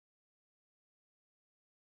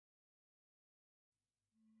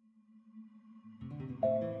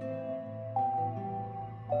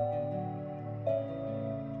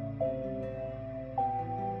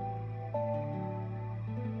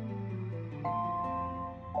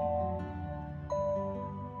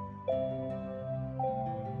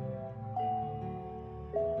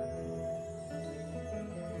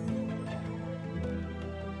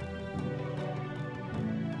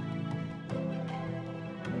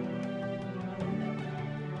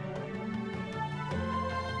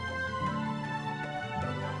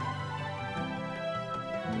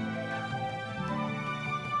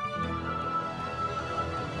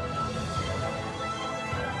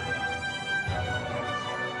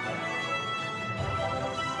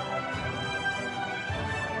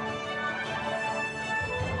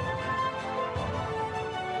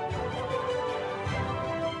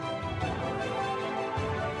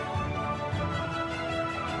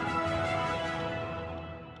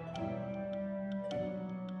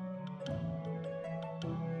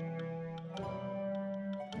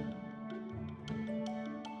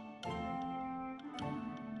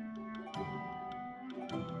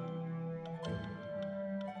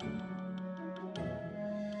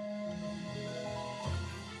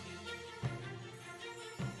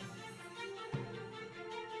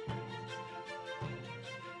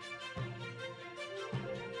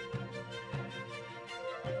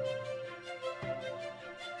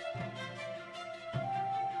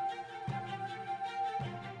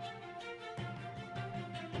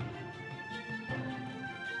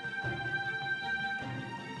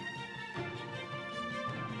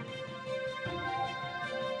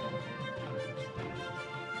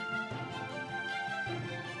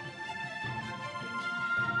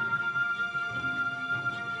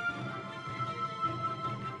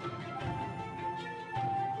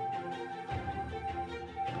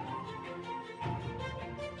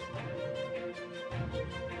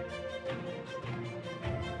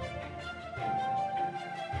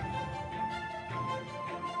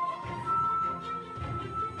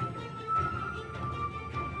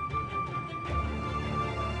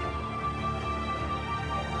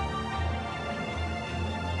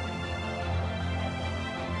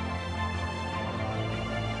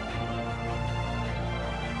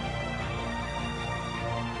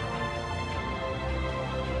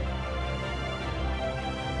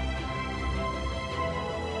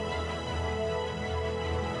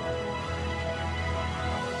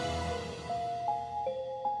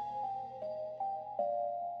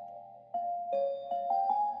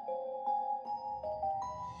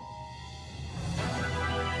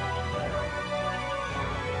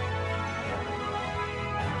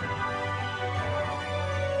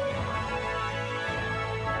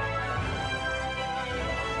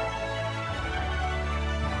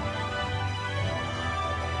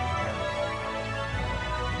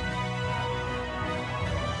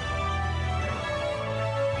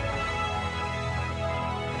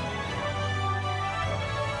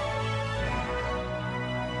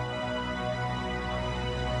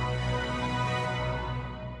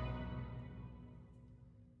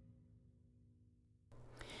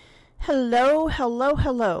Hello, hello,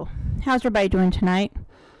 hello. How's everybody doing tonight?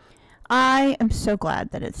 I am so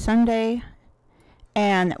glad that it's Sunday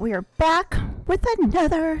and that we are back with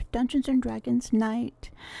another Dungeons and Dragons night.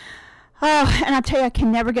 Oh, and I'll tell you, I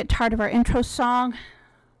can never get tired of our intro song.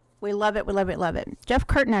 We love it, we love it, love it. Jeff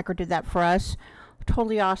Kurtnacker did that for us.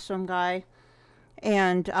 Totally awesome guy.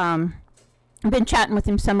 And I've been chatting with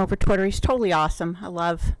him some over Twitter. He's totally awesome. I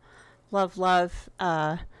love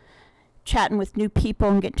chatting with new people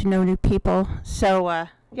and getting to know new people. So,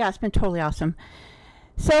 yeah, it's been totally awesome.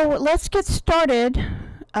 So, let's get started.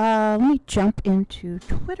 Let me jump into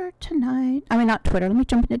Twitter tonight. I mean, not Twitter. Let me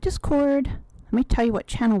jump into Discord. Let me tell you what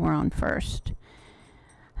channel we're on first.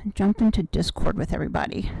 And jump into Discord with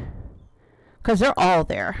everybody. Because they're all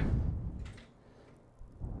there.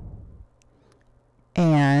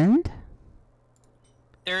 And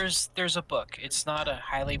There's a book. It's not a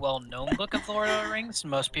highly well-known book of Lord of the Rings.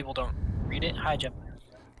 Most people don't read it. Hi, Jim.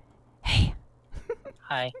 hey,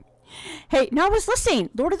 Hi. hey, no, I was listening.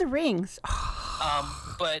 Lord of the Rings.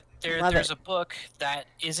 But Love there's it. a book that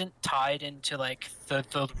isn't tied into like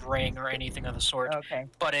the ring or anything of the sort. Okay.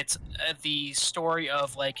 But it's the story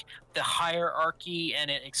of like the hierarchy,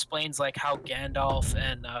 and it explains like how Gandalf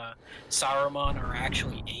and Saruman are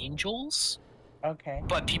actually angels, Okay.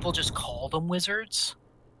 but people just call them wizards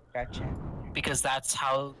Gotcha. because that's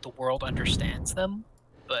how the world understands them.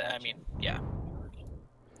 But I mean, yeah,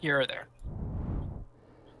 here or there.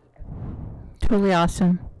 Totally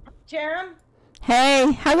awesome. Jam,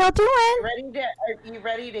 Hey, how y'all doing? are you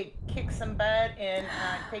ready to kick some butt and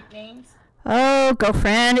take names? Oh,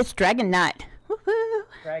 girlfriend, it's Dragon Night. Woohoo!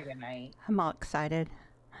 Dragon Knight. I'm all excited.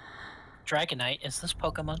 Dragonite, is this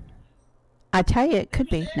Pokemon? I tell you, it could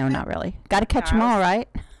be. No, not really. Got to catch them No, I all, was- right?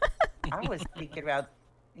 I was thinking about,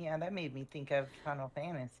 yeah, that made me think of Final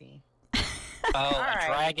Fantasy. Oh, Alright.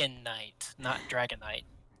 Dragon Knight, not Dragonite.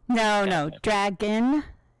 No, no. Gotcha. Dragon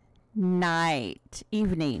Night.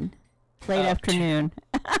 Evening. Late Oh, afternoon.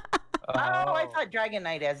 Oh, I thought Dragon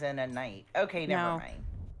Knight as in a knight. Okay, never No. mind.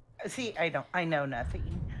 See, I know nothing.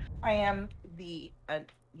 I am the,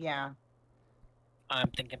 yeah. I'm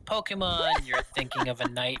thinking Pokemon. You're thinking of a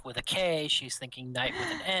knight with a K. She's thinking knight with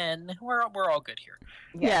an N. We're all good here.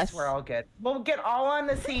 Yes. We're all good. We'll get all on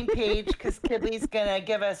the same page because KidLee's gonna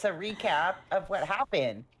give us a recap of what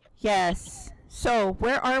happened. Yes. So,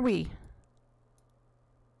 where are we?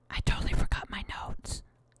 I totally forgot my notes.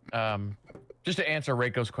 Just to answer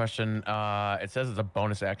Reiko's question, it says it's a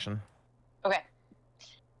bonus action. Okay.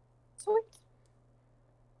 Sweet.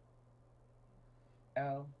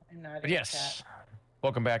 Oh, I'm not. But yes,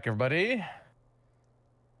 welcome back, everybody.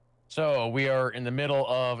 So we are in the middle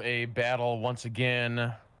of a battle once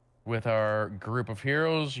again with our group of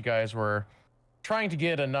heroes. You guys were trying to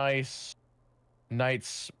get a nice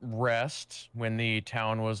night's rest when the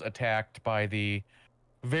town was attacked by the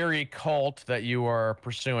very cult that you are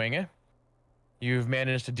pursuing. You've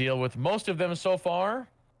managed to deal with most of them so far,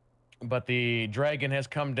 but the dragon has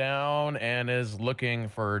come down and is looking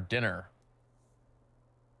for dinner.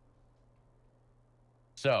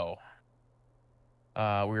 So,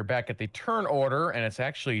 we're back at the turn order, and it's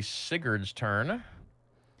actually Sigurd's turn.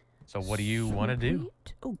 So what do you want to do?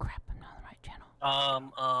 Sweet. Oh, crap. I'm not on the right channel.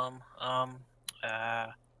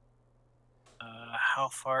 How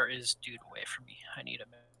far is Dude away from me? I need a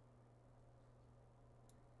minute.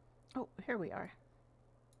 Oh, here we are.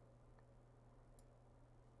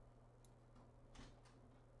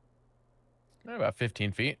 About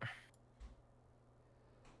 15 feet.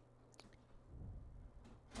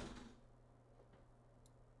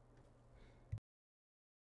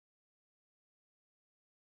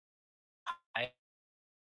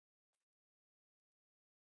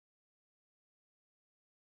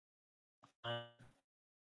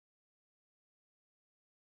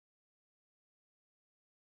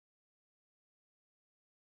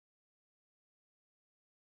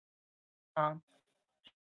 Tom.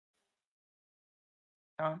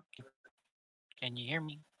 Tom. Can you hear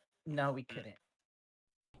me? No, we couldn't.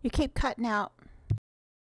 You keep cutting out.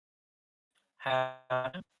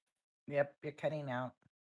 Yep, you're cutting out.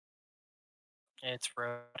 It's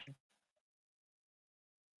rotating.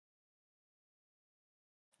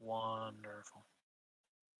 Wonderful.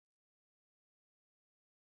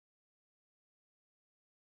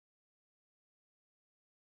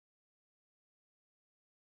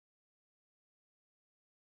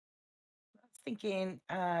 I was thinking,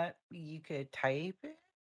 you could type it.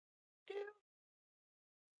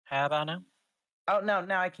 How about now? Oh no,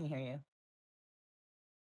 now I can hear you.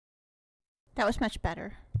 That was much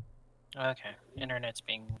better. Okay, internet's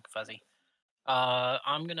being fuzzy.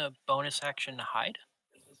 I'm gonna bonus action hide.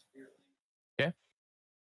 Okay.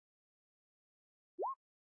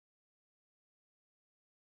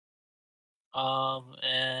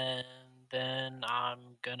 And then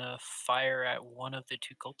I'm gonna fire at one of the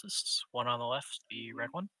two cultists. One on the left, the red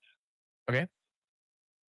one. Okay.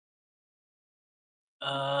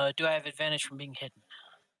 Do I have advantage from being hidden?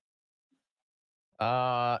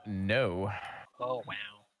 No. Oh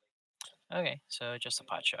wow. Okay, so just a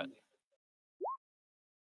pot shot.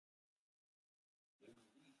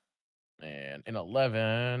 And an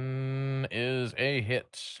 11 is a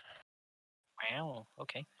hit. Wow.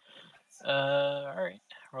 Okay. All right.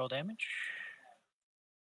 Roll damage.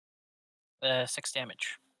 6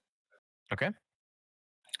 damage. Okay.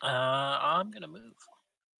 I'm gonna move.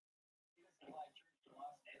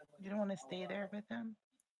 You don't want to stay there with them?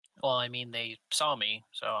 Well, I mean, they saw me,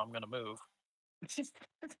 so I'm gonna move.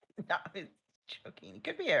 Not joking. It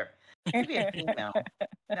could be a female.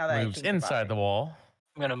 Now that Moves I think about inside it. the wall.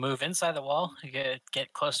 I'm gonna move inside the wall,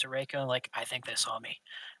 get close to Reiko, and like, I think they saw me.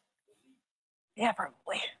 Yeah,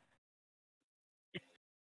 probably.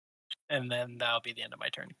 And then that'll be the end of my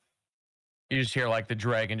turn. You just hear like the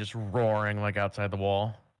dragon just roaring like outside the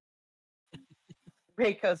wall.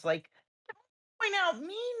 Reiko's like, don't point out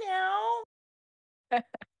me now.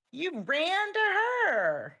 You ran to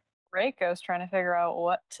her. Reiko's trying to figure out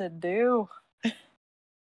what to do. I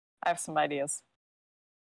have some ideas.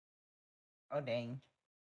 Oh, dang.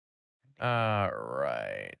 All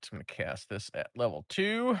right. I'm going to cast this at level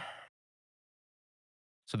 2.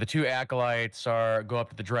 So the 2 acolytes go up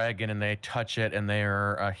to the dragon and they touch it and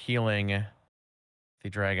they're healing the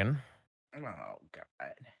dragon. Oh,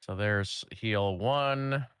 God. So there's heal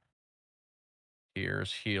 1.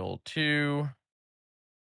 Here's heal 2.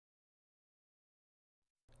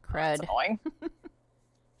 Crud. That's annoying.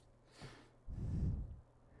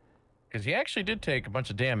 Because he actually did take a bunch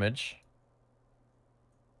of damage.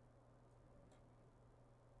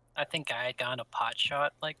 I think I had gotten a pot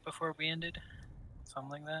shot like before we ended.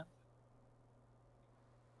 Something like that.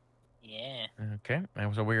 Yeah. Okay.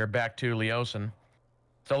 And so we are back to Leosin.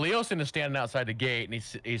 So Leosin is standing outside the gate and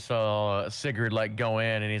he saw Sigurd like go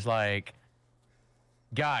in and he's like,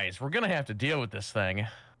 guys, we're going to have to deal with this thing.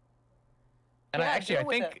 And Yeah, I deal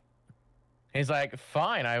with think it. he's like,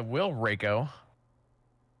 fine, I will, Reiko.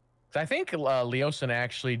 So I think Leosin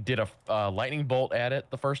actually did a lightning bolt at it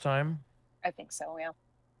the first time. I think so, yeah.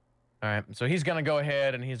 All right, so he's going to go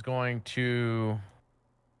ahead and he's going to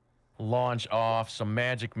launch off some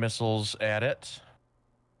magic missiles at it.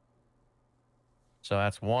 So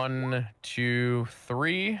that's 1, 2,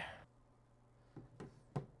 3.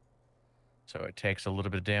 So it takes a little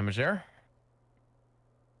bit of damage there.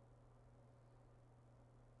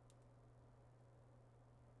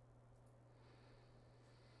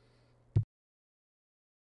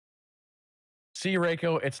 See,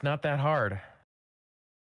 Reiko, it's not that hard.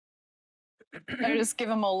 I just give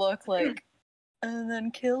him a look like, and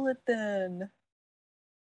then kill it then.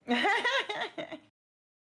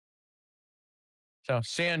 So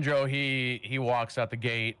Sandro, he walks out the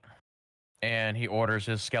gate and he orders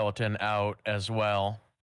his skeleton out as well.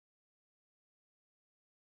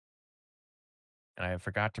 And I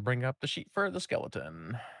forgot to bring up the sheet for the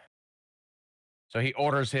skeleton. So he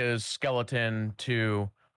orders his skeleton to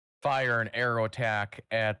fire an arrow attack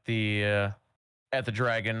at the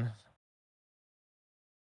dragon.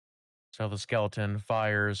 So the skeleton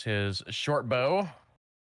fires his short bow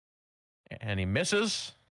and he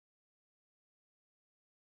misses.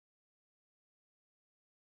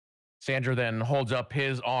 Sandra then holds up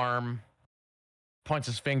his arm, points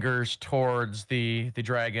his fingers towards the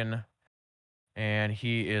dragon, and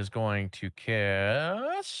he is going to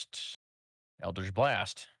cast Eldritch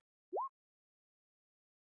Blast.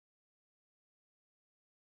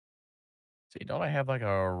 See, don't I have like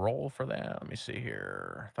a roll for that? Let me see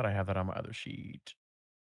here. I thought I had that on my other sheet.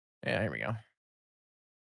 Yeah, here we go.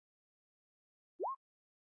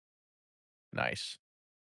 Nice.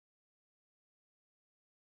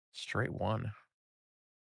 Straight 1.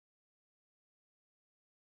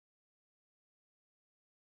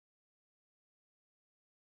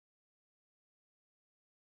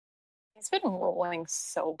 He's been rolling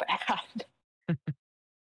so bad. All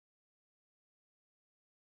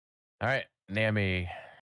right, Nami.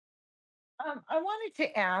 I wanted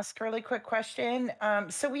to ask a really quick question.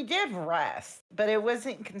 So we did rest, but it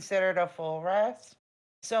wasn't considered a full rest.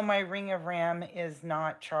 So my Ring of Ram is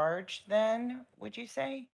not charged then, would you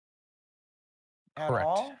say? At Correct.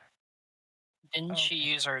 all? Didn't she Okay.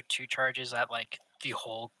 use her 2 charges at like the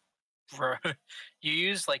whole? You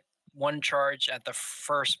used like 1 charge at the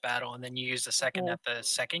first battle, and then you used the second Mhm. at the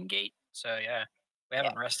second gate. So yeah, we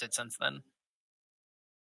haven't rested since then.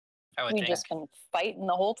 I would We've think. just been fighting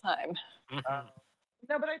the whole time. Mhm.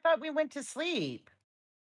 No, but I thought we went to sleep.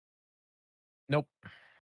 Nope.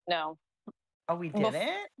 No. Oh, we Bef-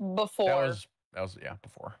 didn't? Before That was yeah,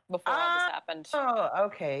 before. all this happened. Oh,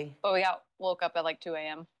 okay. But we woke up at like 2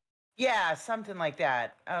 a.m. Yeah, something like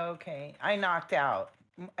that. Okay. I knocked out.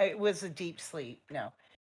 It was a deep sleep. No,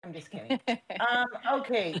 I'm just kidding.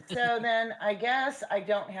 Okay, so then I guess I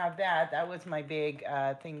don't have that. That was my big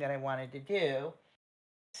thing that I wanted to do.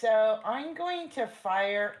 So I'm going to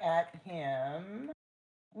fire at him.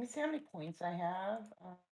 Let me see how many points I have.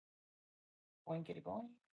 Going, get it going.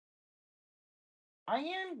 I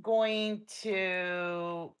am going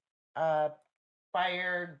to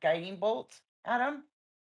fire guiding bolt at him.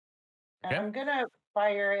 And Okay. I'm gonna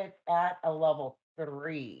fire it at a level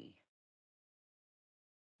 3.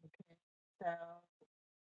 Okay, so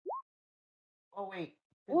oh wait,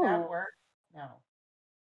 did that Ooh. work? No.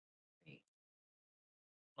 Wait.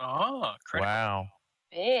 Oh, critical. Wow.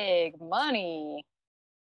 Big money.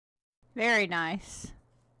 Very nice.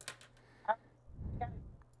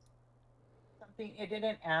 Something it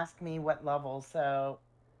didn't ask me what level, so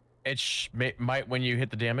It might when you hit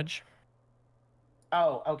the damage.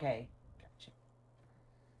 oh, okay. Gotcha.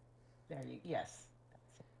 There you yes.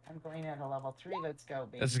 I'm going at a level 3. Let's go,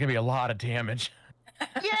 baby. This is gonna be a lot of damage.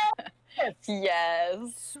 Yes.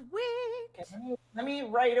 Yes. Sweet. Okay, let me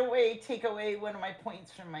right away take away one of my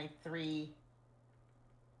points from my 3.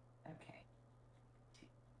 Okay.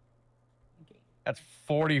 That's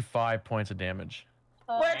 45 points of damage.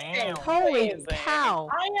 What? Damn. Holy Amazing. cow.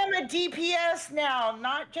 I am a DPS now,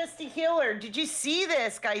 not just a healer. Did you see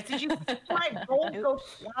this, guys? Did you see my bolt go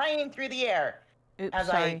flying through the air Oops, as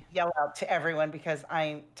sorry. I yell out to everyone because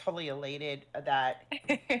I'm totally elated that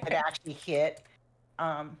it actually hit.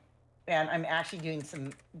 And I'm actually doing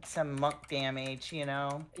some monk damage, you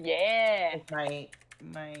know, Yeah. with my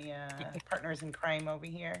partners in crime over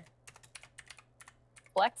here.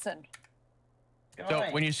 Flexing. So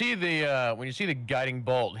Going. when you see the guiding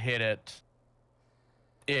bolt hit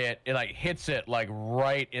it like hits it like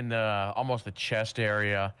right in the almost the chest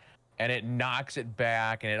area, and it knocks it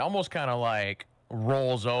back, and it almost kind of like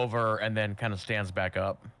rolls over and then kind of stands back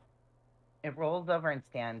up. It rolls over and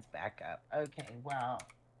stands back up. Okay, wow.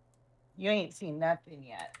 You ain't seen nothing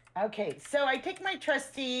yet. Okay, so I take my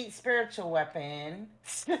trusty spiritual weapon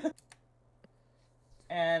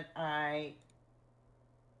and I.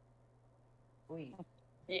 Wait.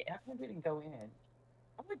 Yeah. That one didn't go in.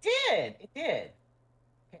 Oh, it did. It did.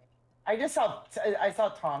 Okay. I saw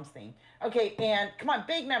Tom's thing. Okay, and come on,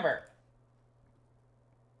 big number.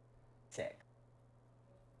 6.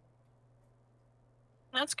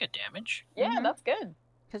 That's good damage. Yeah, Mhm. that's good.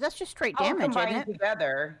 Because that's just straight All damage, isn't combined it?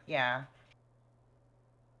 together, yeah.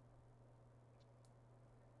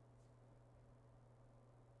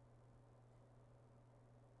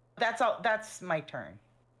 That's all. That's my turn,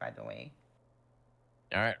 by the way.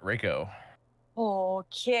 All right, Reiko.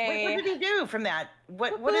 Okay. What did he do from that?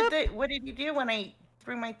 What did he do when I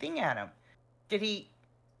threw my thing at him? Did he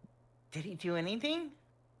do anything?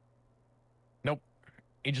 Nope.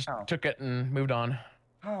 He just Oh. took it and moved on.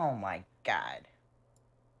 Oh my god.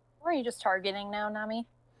 Who are you just targeting now, Nami?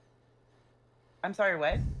 I'm sorry,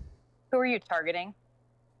 what? Who are you targeting?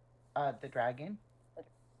 The dragon.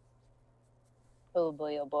 Oh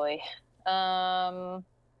boy, oh boy. The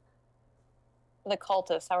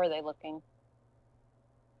cultists, how are they looking?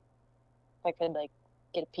 If I could, like,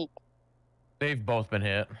 get a peek. They've both been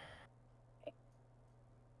hit.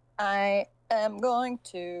 I am going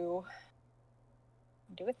to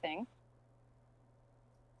do a thing.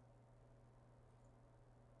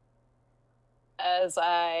 As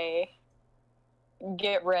I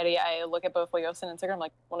get ready, I look at both Leos and Instagram,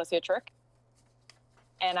 like, want to see a trick?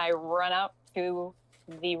 And I run out to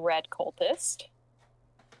the red cultist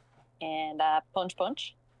and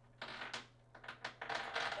punch.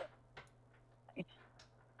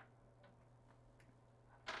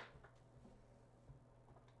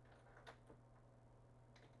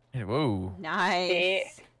 Whoa.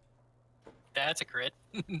 Nice. That's a crit.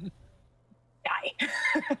 Die.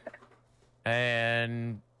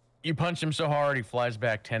 And you punch him so hard he flies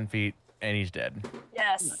back 10 feet and he's dead.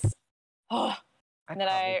 Yes. Oh, and then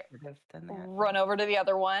I probably should have done that. run over to the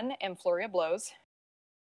other one and flurry of blows.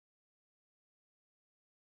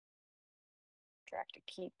 Subtract a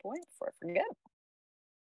key point before I forget.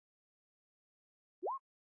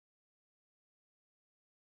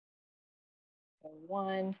 So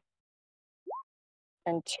 1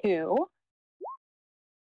 and 2.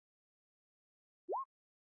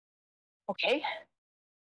 Okay.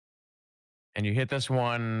 And you hit this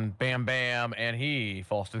one, bam, bam, and he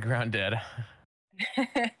falls to the ground dead.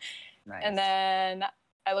 Nice. And then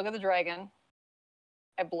I look at the dragon.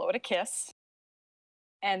 I blow it a kiss.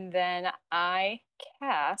 And then I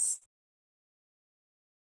cast.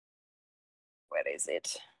 What is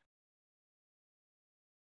it?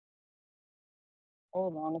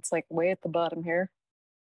 Hold on, it's like way at the bottom here.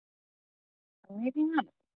 Maybe not.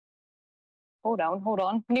 Hold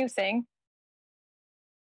on. New thing.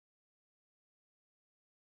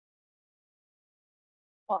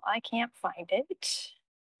 Well, I can't find it.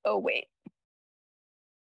 Oh, wait.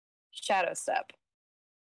 Shadow Step.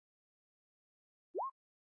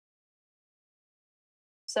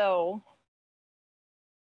 So,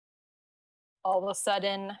 all of a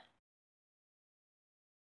sudden,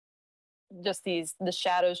 the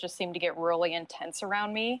shadows just seem to get really intense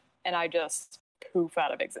around me, and I just poof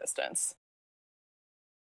out of existence.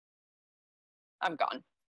 I'm gone.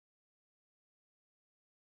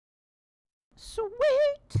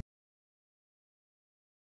 Sweet.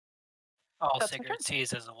 All That's my Sigurd turn.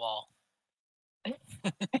 sees is a wall. So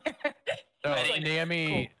I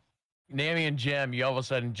think- Nami and Jem, you all of a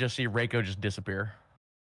sudden just see Reiko just disappear.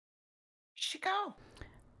 She go.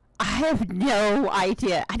 I have no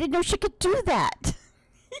idea. I didn't know she could do that.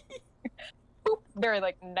 Boop. Very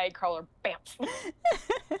like Nightcrawler. Bam.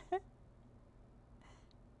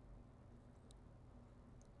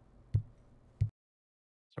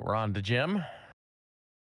 So we're on to Jem.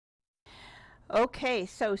 Okay,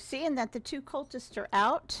 so seeing that the two cultists are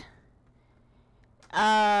out,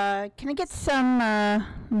 can I get some,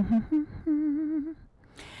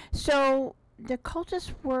 So, the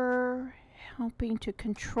cultists were helping to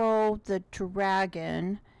control the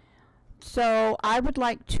dragon, so I would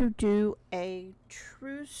like to do a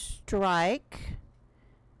true strike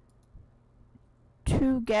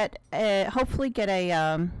to get hopefully get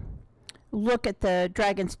a, look at the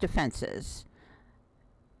dragon's defenses.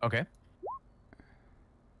 Okay.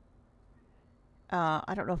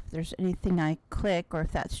 I don't know if there's anything I click or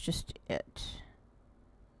if that's just it.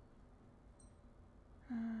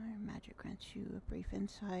 Magic grants you a brief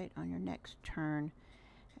insight on your next turn.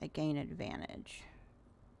 Gain advantage.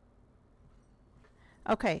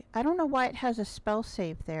 Okay, I don't know why it has a spell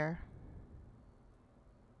save there.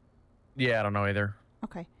 Yeah, I don't know either.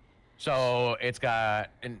 Okay. So it's got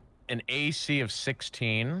an AC of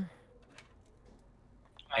 16.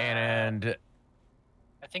 And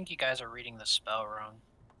I think you guys are reading the spell wrong.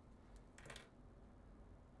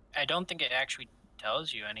 I don't think it actually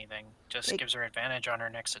tells you anything. Just gives her advantage on her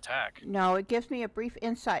next attack. No, it gives me a brief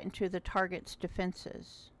insight into the target's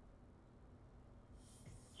defenses.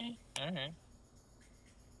 Alright.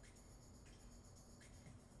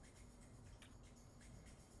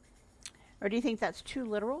 Or do you think that's too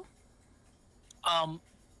literal?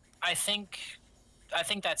 I think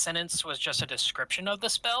that sentence was just a description of the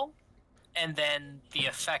spell, and then the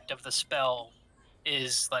effect of the spell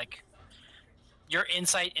is like your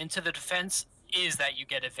insight into the defense is that you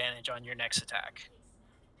get advantage on your next attack.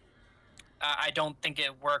 I don't think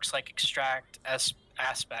it works like extract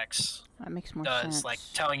aspects That makes more does, sense. like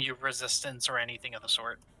telling you resistance or anything of the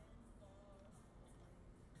sort.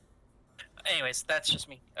 Anyways, that's just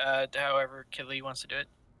me. However, KidLee wants to do it.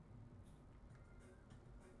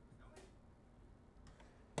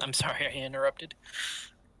 I'm sorry I interrupted.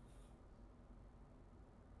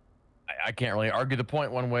 I can't really argue the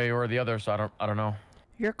point one way or the other, so I don't know.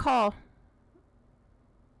 Your call.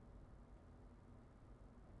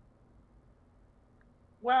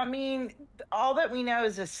 Well, I mean, all that we know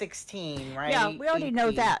is a 16, right? Yeah, we already know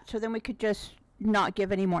 18. that, so then we could just not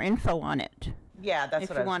give any more info on it. Yeah, that's if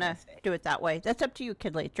what you I was want to gonna say. do it that way. That's up to you,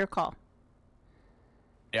 KidLee. It's your call.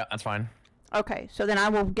 Yeah, that's fine. Okay, so then I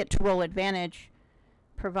will get to roll advantage,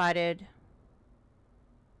 provided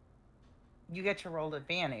You get to roll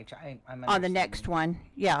advantage. I'm on the next one.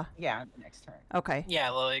 Yeah. Yeah, the next turn. Okay. Yeah,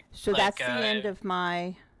 like So that's the end of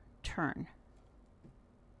my turn.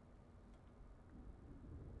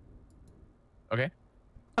 Okay.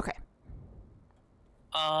 Okay.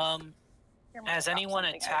 Has anyone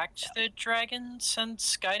attacked the dragon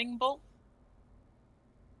since Guiding Bolt?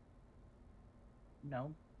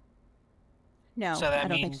 No. No, So I that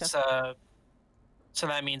don't means think so. so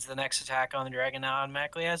that means the next attack on the dragon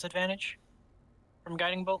automatically has advantage from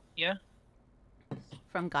Guiding Bolt. Yeah.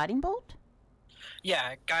 From Guiding Bolt?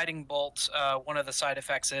 Yeah, Guiding Bolt. One of the side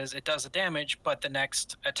effects is it does the damage, but the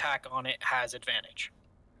next attack on it has advantage.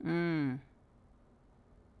 Mm.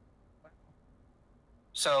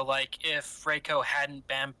 So, like, if Reiko hadn't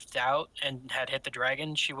bamped out and had hit the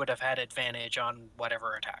dragon, she would have had advantage on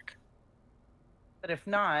whatever attack. But if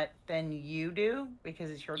not, then you do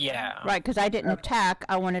because it's your turn. Yeah. Right, because I didn't Okay. attack.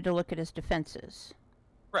 I wanted to look at his defenses.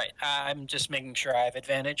 Right. I'm just making sure I have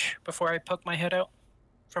advantage before I poke my head out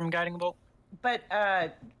from Guiding Bolt. But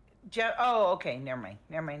Oh, okay. Never mind.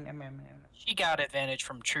 She got advantage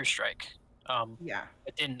from True Strike. Yeah.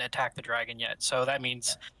 It didn't attack the dragon yet, so that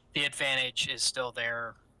means the advantage is still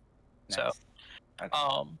there. So, Nice.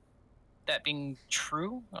 Okay. that being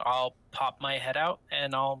true, I'll pop my head out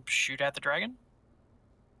and I'll shoot at the dragon.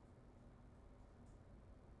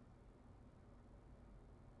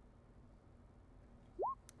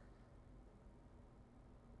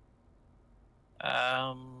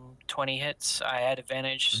 20 hits. I had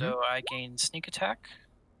advantage, so I gain sneak attack.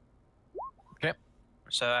 Okay.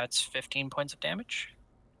 So that's 15 points of damage.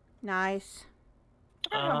 Nice.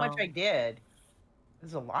 I don't know how much I did. It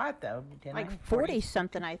was a lot though. Didn't Like I? 40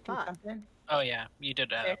 something, I thought. Something? Oh yeah, you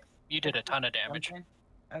did a ton of damage. Something?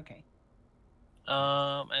 Okay.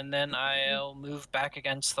 And then I'll move back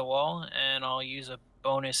against the wall and I'll use a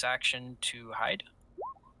bonus action to hide.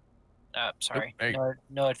 Sorry. Hey.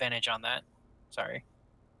 No advantage on that. Sorry.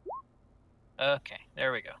 Okay,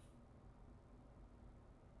 there we go.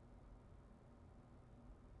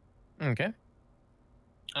 Okay.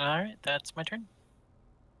 All right, that's my turn.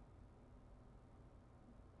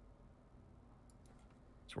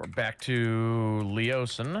 So we're back to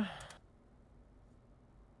Leosin.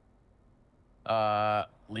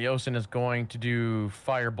 Leosin is going to do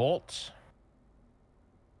Firebolt.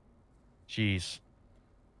 Jeez.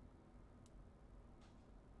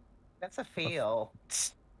 That's a fail.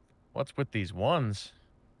 What's with these ones?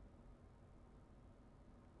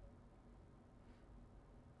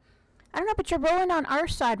 I don't know, but you're rolling on our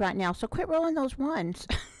side right now, so quit rolling those ones.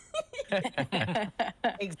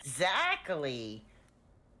 Exactly.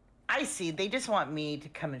 I see. They just want me to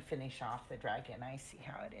come and finish off the dragon. I see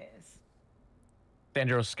how it is.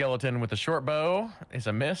 Sandro's skeleton with a short bow is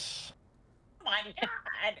a miss. Oh my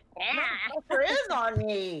god! There is on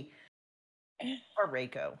me. Or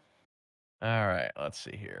Reiko. All right, let's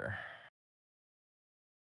see here.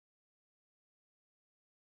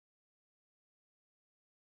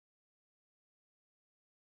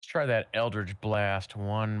 Let's try that Eldritch Blast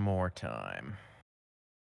one more time.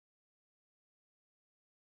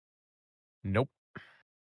 Nope.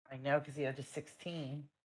 I know, because he had just 16.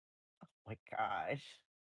 Oh my gosh.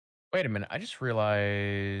 Wait a minute. I just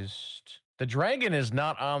realized the dragon is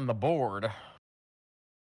not on the board.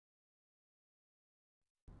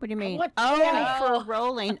 What do you mean? What? Oh, Yeah. for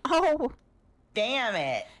rolling. Oh, Damn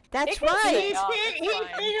it. that's It can right. be- He Oh, figured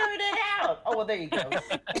it's fine. it out. Oh, well, there you go.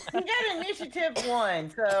 He got initiative 1,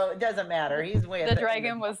 so it doesn't matter. He's way The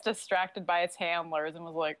dragon was distracted by its handlers and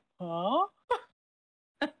was like, huh?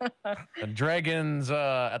 The dragon's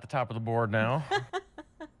at the top of the board now.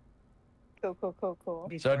 Cool.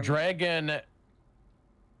 So dragon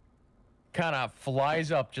kind of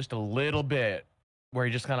flies up just a little bit, where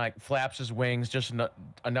he just kind of like flaps his wings just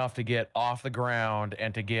enough to get off the ground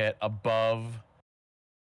and to get above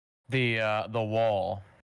the wall.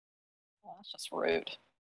 Oh, that's just rude.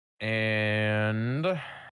 And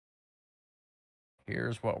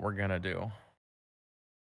here's what we're gonna do.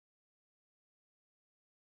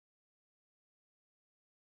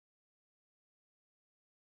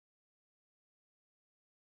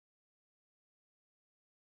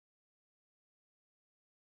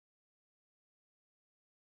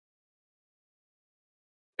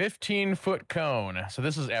 A 15-foot cone. So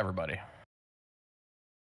this is everybody.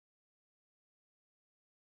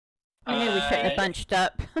 I knew we couldn't have bunched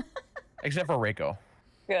up. Except for Reiko.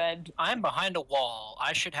 Good. I'm behind a wall.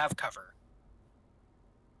 I should have cover.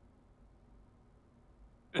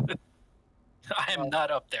 I am not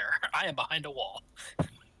up there. I am behind a wall.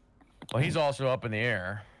 Well, he's also up in the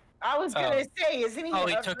air. I was going to say, isn't he? Oh,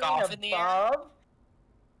 he took off in the air? above?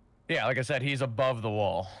 Yeah, like I said, he's above the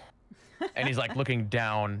wall. And he's like looking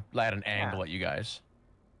down at an angle at you guys.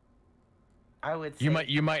 I would say.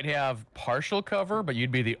 You might have partial cover, but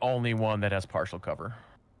you'd be the only one that has partial cover.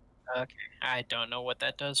 Okay. I don't know what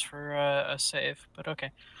that does for a save, but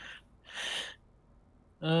okay.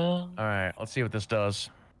 All right, let's see what this does.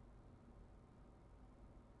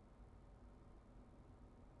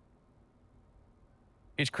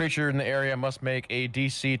 Each creature in the area must make a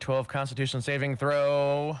DC 12 Constitution saving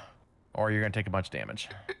throw, or you're going to take a bunch of damage.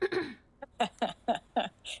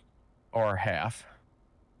 Or half.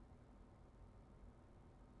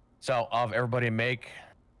 So, of everybody make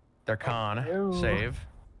their con save.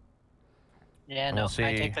 Yeah, And no, we'll see.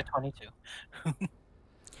 I take the 22.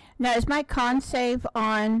 Now, is my con save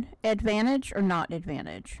on advantage or not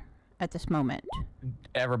advantage at this moment?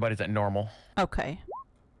 Everybody's at normal. Okay.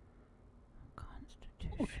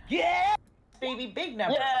 Constitution. Yeah, baby, big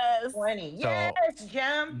number. Yes. 20. So, Yes,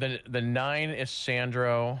 Jim. The 9 is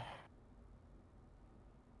Sandro.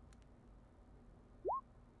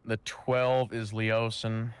 The 12 is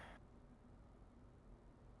Leosin.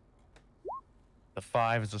 The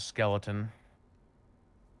 5 is a skeleton.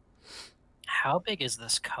 How big is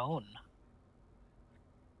this cone?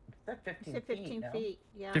 It's at 15 It's 15 no? feet.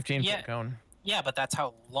 Yeah. 15 Yeah. foot cone. Yeah, but that's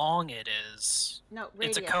how long it is. No,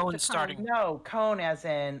 It's a radius. cone starting- No, cone as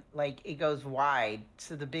in like it goes wide.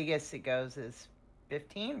 So the biggest it goes is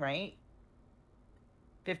 15, right?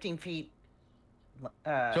 15 feet.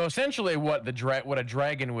 So essentially, what a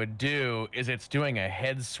dragon would do is it's doing a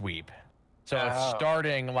head sweep. So it's Oh.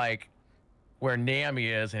 starting like where Nami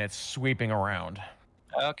is, and it's sweeping around.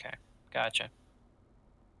 Okay, gotcha.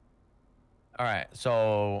 All right,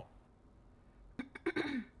 so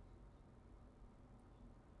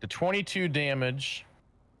the 22 damage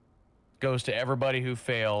goes to everybody who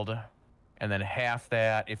failed, and then half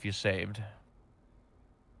that if you saved.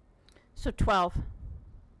 So 12.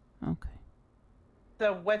 Okay.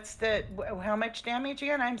 So what's the how much damage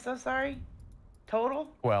again? I'm so sorry. Total?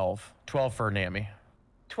 12. 12 for Nami.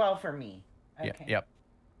 12 for me. Okay. Yeah, yep.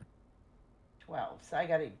 12. So I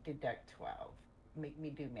got to deduct 12. Make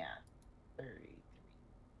me do math. 30.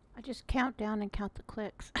 I just count down and count the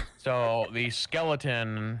clicks. So the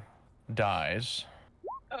skeleton dies.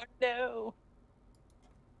 Oh no.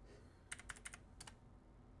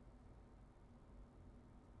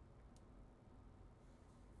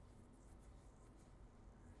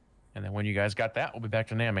 And then when you guys got that, we'll be back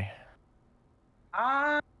to Nami.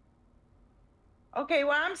 Okay,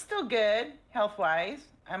 well, I'm still good health-wise.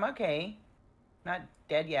 I'm okay. Not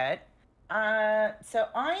dead yet. So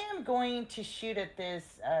I am going to shoot at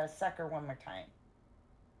this sucker one more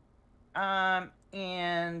time.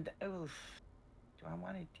 And oof, do I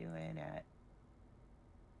want to do it at?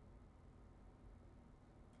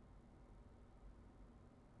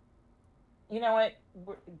 You know what?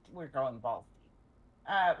 We're going balls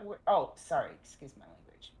deep. Oh, sorry, excuse my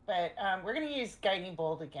language. But we're gonna use guiding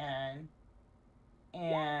bolt again,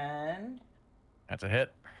 and That's a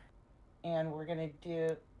hit. we're gonna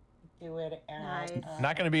do it at. Nice.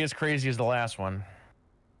 Not going to be as crazy as the last one,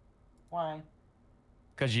 Why?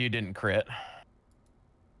 because you didn't crit.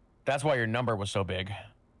 That's why your number was so big.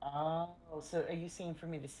 Oh, so are you saying for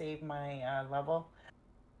me to save my level?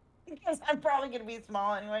 Because I'm probably gonna be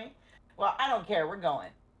small anyway. Well, I don't care. We're going.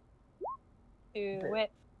 Do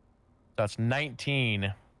it. That's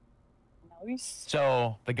 19. Nice.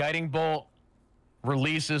 So the guiding bolt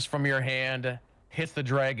releases from your hand, hits the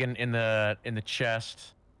dragon in the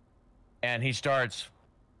chest, and he starts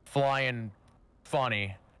flying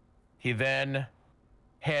funny. He then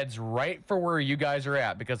heads right for where you guys are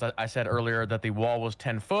at, because I said earlier that the wall was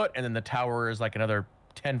 10 foot and then the tower is like another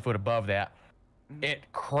 10 foot above that. It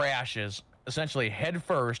crashes essentially head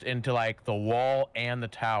first into like the wall and the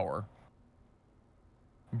tower,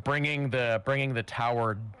 bringing the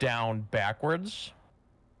tower down backwards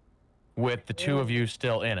with the two of you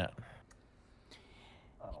still in it.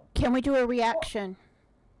 Can we do a reaction?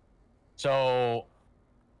 So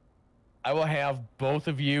I will have both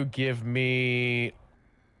of you give me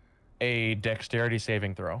a dexterity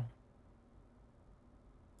saving throw.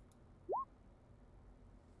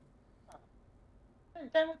 I'm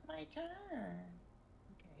done with my turn.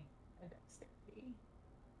 Okay, a dexterity.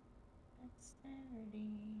 Dexterity.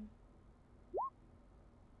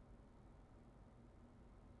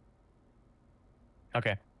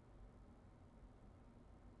 Okay.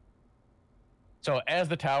 So as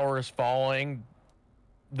the tower is falling,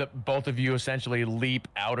 both of you essentially leap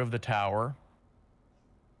out of the tower.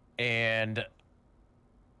 And I'm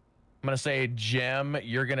going to say, Gem,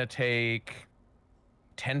 you're going to take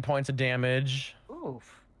 10 points of damage.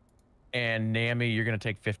 Oof. And Nami, you're going to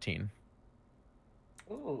take 15.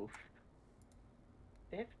 Oof.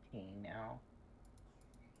 15 now.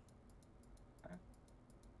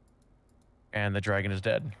 And the dragon is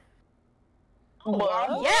dead. Oh,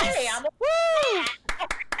 What? yes! Yes! I'm Woo!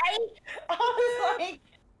 I was like,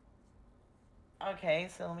 okay,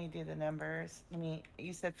 so let me do the numbers.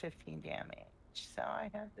 You said 15 damage, so I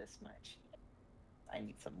have this much. I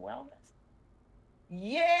need some wellness.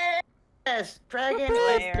 Yes! Dragon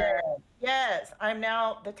Slayer. Slayer. Yes, I'm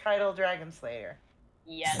now the title Dragon Slayer.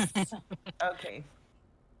 Yes. Okay.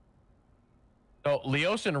 So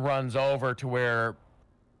Leosin runs over to where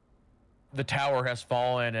the tower has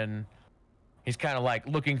fallen, and he's kind of like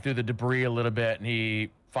looking through the debris a little bit, and he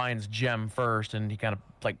finds Gem first, and he kind of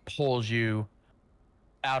like pulls you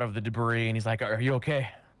out of the debris, and he's like, "Are you okay?"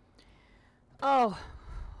 Oh,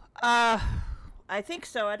 I think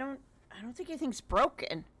so. I don't think anything's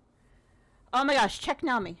broken. Oh my gosh, check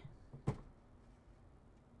Nami.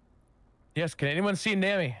 Yes, can anyone see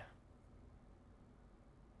Nami?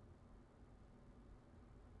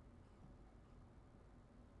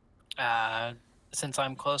 Since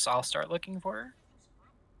I'm close, I'll start looking for her.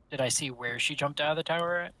 Did I see where she jumped out of the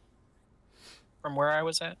tower at? From where I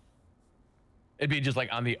was at? It'd be just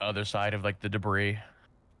like on the other side of like the debris.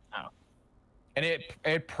 Oh. And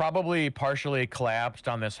it probably partially collapsed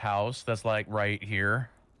on this house that's like right here.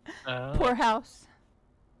 Poor house.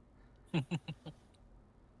 Well,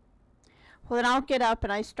 then I'll get up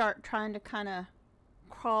and I start trying to kind of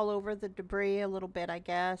crawl over the debris a little bit, I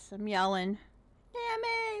guess. I'm yelling,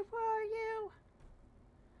 Nami, where are you?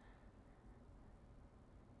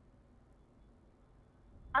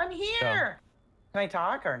 I'm here. Can I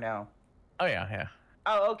talk or no? Oh yeah.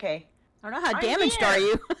 Oh, okay. I don't know how I'm damaged here. are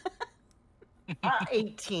you?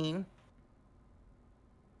 18.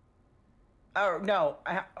 Oh no.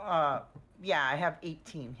 Yeah, I have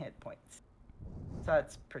 18 hit points. So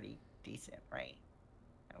that's pretty decent, right?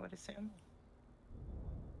 I would assume.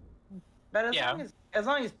 But as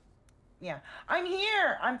long as, yeah, I'm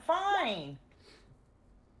here. I'm fine.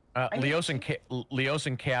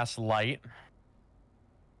 Leosin casts light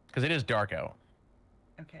because it is dark out.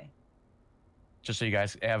 Okay. Just so you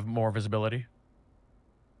guys have more visibility.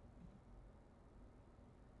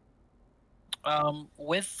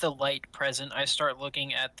 With the light present, I start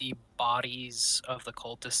looking at the bodies of the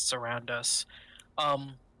cultists around us.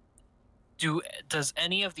 Does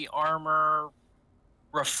any of the armor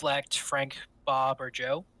reflect Frank, Bob, or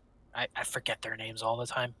Joe? I forget their names all the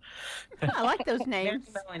time. I like those names.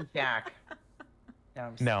 Mel and Jack.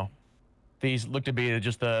 No. These look to be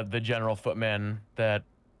just the general footmen that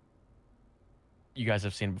you guys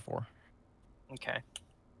have seen before. Okay.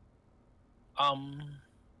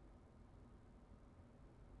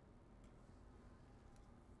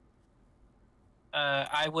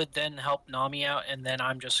 I would then help Nami out, and then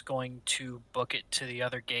I'm just going to book it to the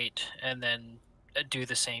other gate, and then do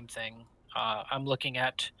the same thing. I'm looking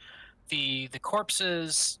at the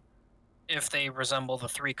corpses. If they resemble the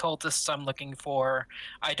 3 cultists I'm looking for,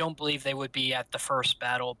 I don't believe they would be at the first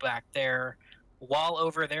battle back there. While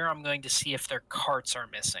over there, I'm going to see if their carts are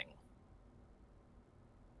missing.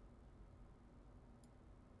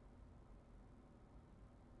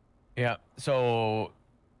 Yeah, so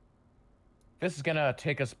this is gonna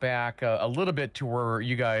take us back a little bit to where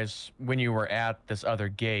you guys, when you were at this other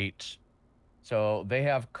gate. So they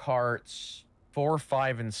have carts 4,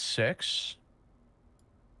 5, and 6.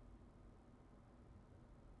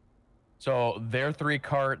 So their 3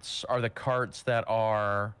 carts are the carts that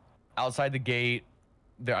are outside the gate.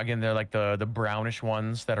 They're like the brownish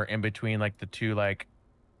ones that are in between like the 2 like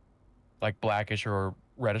blackish or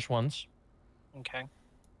reddish ones. Okay.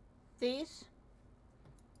 These?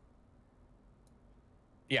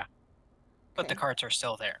 Yeah. But the carts are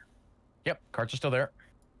still there. Yep, carts are still there.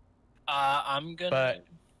 I'm gonna. But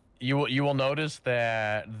you will notice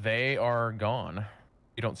that they are gone.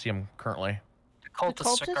 You don't see them currently. The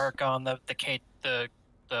cultists cultists? are gone. The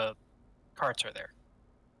carts are there.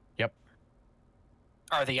 Yep.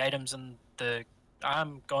 Are the items in the?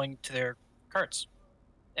 I'm going to their carts.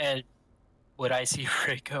 And would I see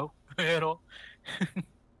Reiko at all?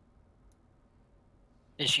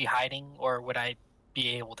 Is she hiding, or would I be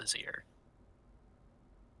able to see her?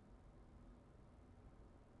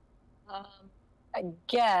 I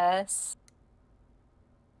guess.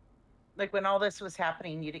 Like when all this was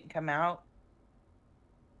happening, you didn't come out?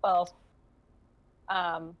 Well,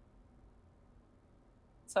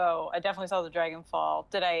 so I definitely saw the dragon fall.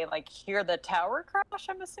 Did I like hear the tower crash,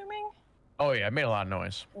 I'm assuming? Oh yeah, it made a lot of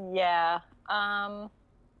noise. Yeah.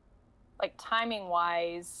 Like timing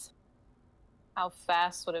wise, how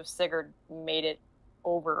fast would have Sigurd made it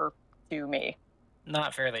over to me?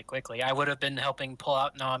 Not fairly quickly. I would have been helping pull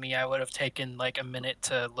out Nami. I would have taken like a minute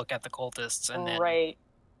to look at the cultists, and then Right.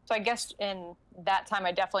 So I guess in that time,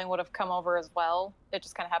 I definitely would have come over as well. It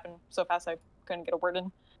just kind of happened so fast I couldn't get a word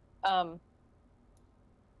in.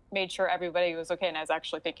 Made sure everybody was okay, and I was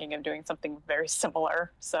actually thinking of doing something very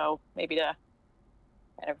similar. So maybe to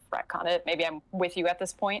kind of retcon it. Maybe I'm with you at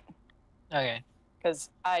this point, okay. because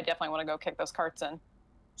I definitely want to go kick those carts in.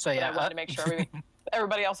 So But yeah, I wanted to make sure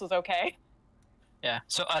everybody else was okay. yeah.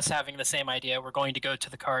 So us having the same idea, we're going to go to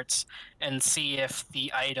the carts and see if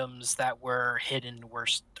the items that were hidden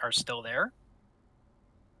are still there.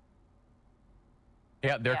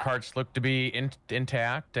 Yeah, their Yeah. carts look to be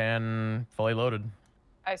intact and fully loaded.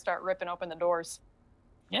 I start ripping open the doors.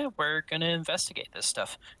 Yeah, we're gonna investigate this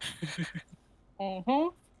stuff.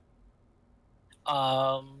 Mm-hmm.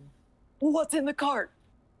 What's in the cart?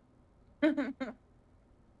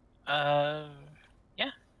 Yeah.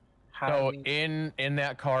 So in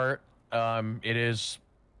that cart, it is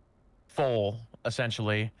full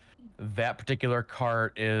essentially. That particular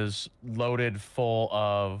cart is loaded full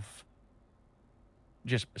of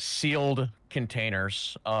just sealed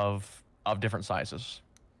containers of different sizes.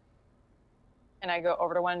 And I go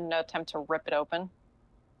over to one and attempt to rip it open.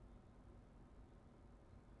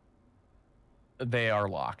 They are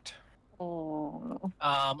locked.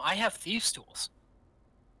 I have thieves' tools.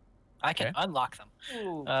 I can unlock them.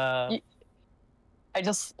 I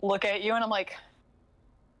just look at you and I'm like,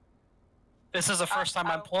 this is the first time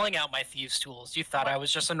I'm pulling out my thieves' tools. You thought I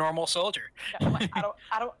was just a normal soldier. I'm like, I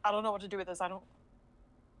don't know what to do with this. I don't.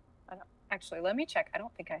 Actually, let me check. I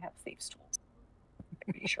don't think I have thieves' tools.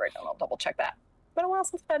 I'm pretty sure I don't. I'll double check that. Been a while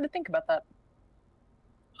since I had to think about that.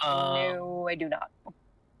 No, I do not.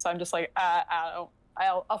 So I'm just like, I'll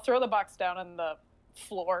throw the box down on the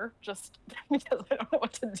floor just because I don't know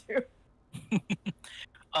what to do.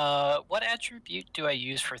 What attribute do I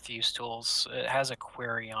use for thieves' tools? It has a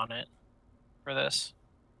query on it for this.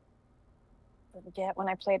 Yeah, when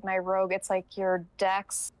I played my rogue, it's like your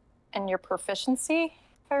dex and your proficiency,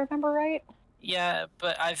 if I remember right. Yeah,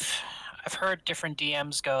 but I've heard different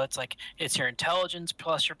DMs go, it's like it's your intelligence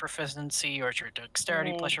plus your proficiency, or it's your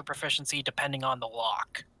dexterity plus your proficiency, depending on the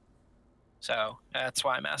lock. So that's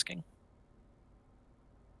why I'm asking.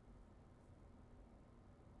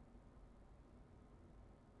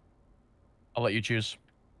 I'll let you choose.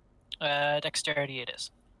 Dexterity it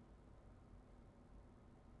is.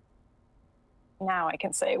 Now I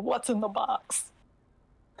can say, what's in the box?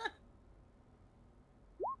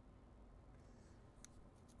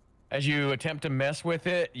 As you attempt to mess with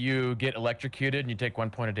it, you get electrocuted and you take 1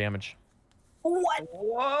 point of damage. What?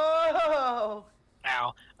 Whoa!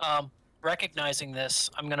 Ow. Recognizing this,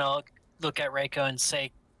 I'm gonna look at Reiko and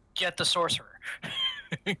say, "Get the sorcerer."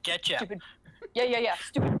 Get ya. Stupid. Yeah.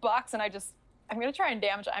 Stupid box, and I'm gonna try and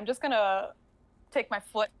damage it. I'm just gonna take my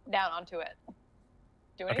foot down onto it.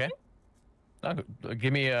 Do anything? Okay.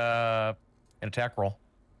 Give me an attack roll.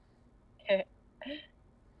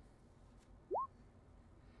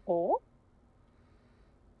 Oh.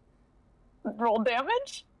 Roll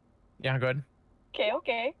damage? Yeah, go ahead.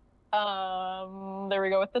 Okay. There we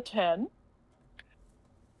go with the 10.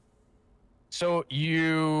 So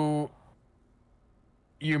you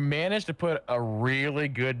managed to put a really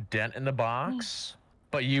good dent in the box,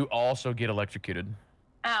 but you also get electrocuted.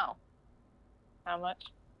 Ow. How much?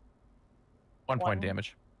 1 point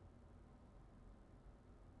damage.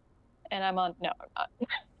 And I'm on. No, I'm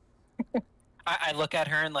not. I look at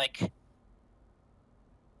her and like,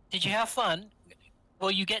 did you have fun?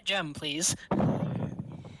 Will you get Gem, please?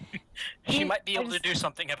 She might be able to do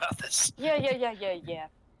something about this. Yeah.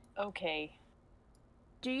 Okay.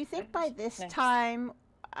 Do you think by this time,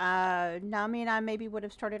 Nami and I maybe would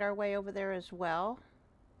have started our way over there as well?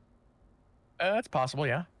 That's possible,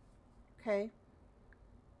 yeah. Okay.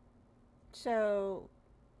 So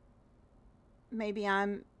maybe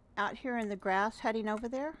I'm out here in the grass heading over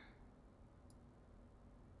there?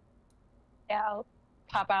 Yeah, I'll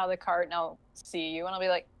pop out of the cart and I'll see you and I'll be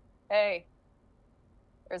like, hey,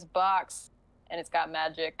 there's a box and it's got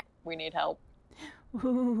magic. We need help.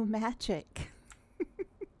 Ooh, magic.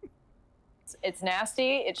 It's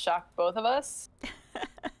nasty. It shocked both of us.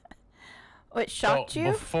 Oh, it shocked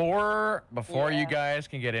you? Before you guys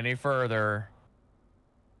can get any further,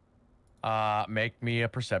 make me a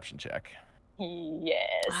perception check.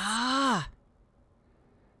 Yes. Ah.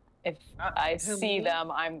 If I see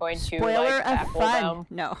them, I'm going to Spoiler like, of tackle fun. them.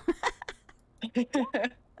 No.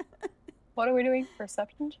 What are we doing?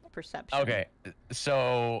 Perception check? Perception. Okay,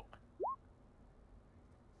 so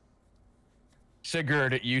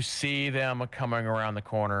Sigurd, you see them coming around the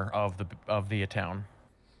corner of the town.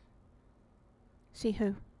 See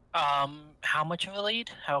who? How much of a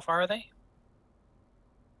lead? How far are they?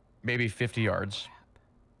 Maybe 50 yards.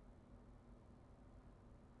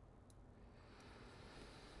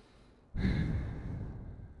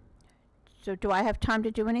 So do I have time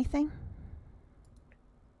to do anything?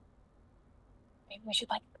 Maybe we should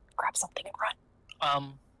like grab something and run.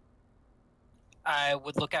 I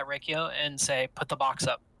would look at Reikio and say, put the box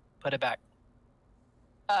up. Put it back.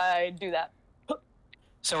 I do that.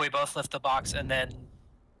 So we both lift the box and then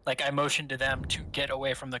like I motion to them to get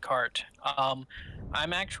away from the cart. I'm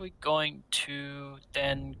actually going to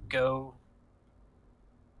then go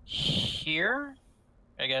here,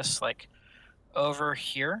 I guess like over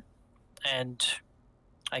here, and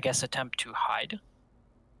I guess attempt to hide.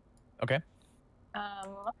 Okay.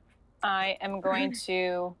 I am going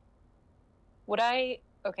to.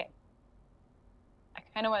 Okay. I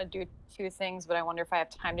kind of want to do two things, but I wonder if I have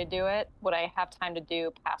time to do it. Would I have time to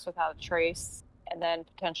do pass without a trace and then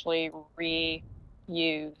potentially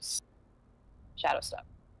reuse shadow stuff?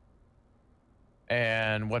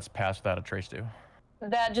 And what's pass without a trace do?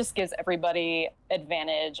 That just gives everybody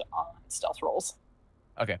advantage on stealth rolls.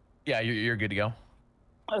 Okay. Yeah, you're good to go.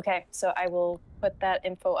 Okay, so I will put that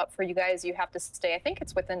info up for you guys. You have to stay. I think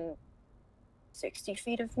it's within 60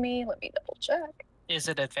 feet of me. Let me double check. Is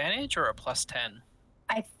it advantage or a plus 10?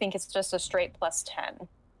 I think it's just a straight plus 10.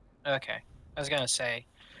 Okay. I was going to say,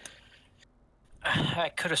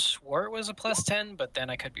 I could have swore it was a plus 10, but then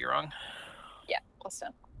I could be wrong. Yeah, plus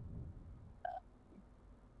 10.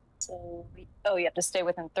 So, you have to stay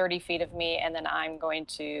within 30 feet of me, and then I'm going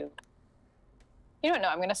to... You know what? No,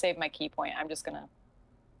 I'm going to save my key point. I'm just going to...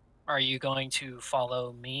 Are you going to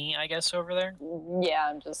follow me, I guess, over there? Yeah,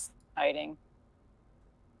 I'm just hiding.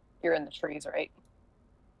 You're in the trees, right?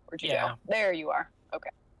 Where'd you go? There you are.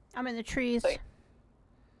 Okay. I'm in the trees. So,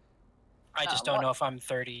 I just don't know if I'm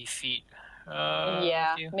 30 feet.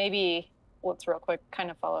 Yeah, maybe let's real quick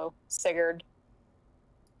kind of follow Sigurd.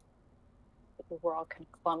 We're all kind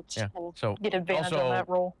of clumped and so get advantage on that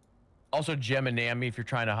roll. Also, Jem and Nami, if you're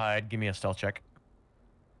trying to hide, give me a stealth check.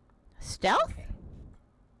 Stealth?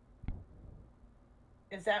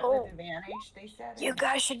 Is that with advantage, they said? You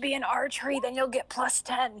guys should be in archery, then you'll get plus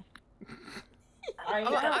 10.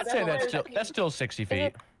 I'd say that's still 60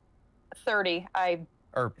 feet. 30.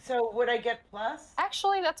 So would I get plus?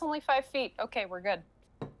 Actually, that's only 5 feet. Okay, we're good.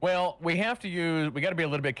 Well, we got to be a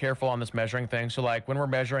little bit careful on this measuring thing. So like when we're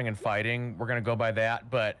measuring and fighting, we're going to go by that.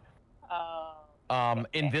 But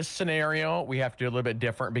in this scenario, we have to do a little bit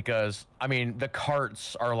different because, I mean, the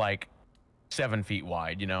carts are like 7 feet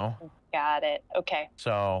wide, you know? Got it. Okay.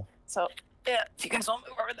 So yeah, if you guys want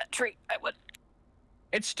to move over that tree, I would.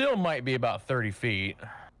 It still might be about 30 feet.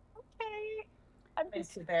 Okay. I'm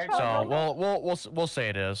just there. So we'll say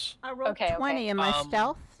it is. I rolled 20 in my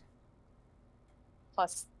stealth.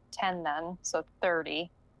 Plus 10 then, so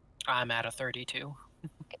 30. I'm at a 32.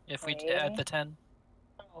 If we add the 10.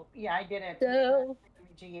 Oh, yeah, I did it. So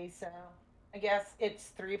I guess it's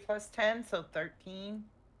 3 plus 10, so 13.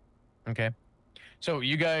 Okay. So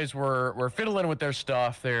you guys were fiddling with their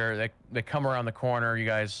stuff. They come around the corner. You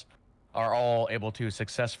guys are all able to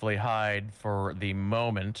successfully hide for the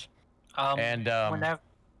moment.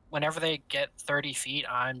 Whenever they get 30 feet,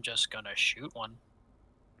 I'm just gonna shoot one.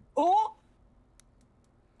 Oh.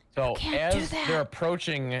 So as they're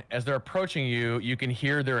approaching you, you can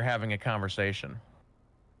hear they're having a conversation,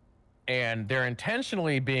 and they're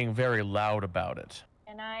intentionally being very loud about it.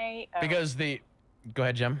 Because go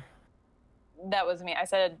ahead, Jem. That was me. I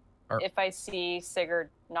said, if I see Sigurd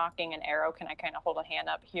knocking an arrow, can I kind of hold a hand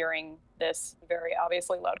up hearing this very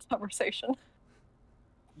obviously loud conversation?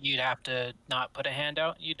 You'd have to not put a hand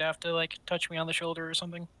out. You'd have to, like, touch me on the shoulder or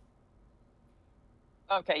something.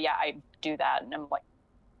 Okay, yeah, I do that, and I'm like,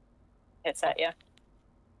 it's at you.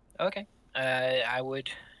 Okay. I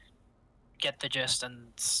would get the gist and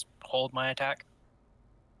hold my attack.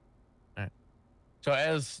 All right. So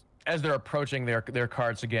as they're approaching their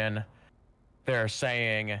carts again, they're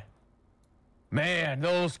saying, "Man,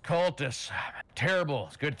 those cultists, terrible.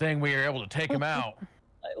 It's a good thing we were able to take them out."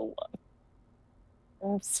 I love it.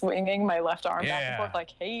 I'm swinging my left arm back and forth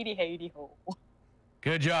like, hey ho.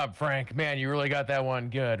 Good job, Frank. Man, you really got that one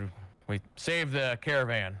good. We saved the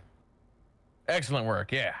caravan. Excellent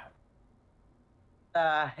work, yeah.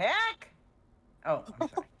 The heck? Oh,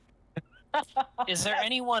 I'm sorry. Is there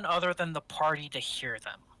anyone other than the party to hear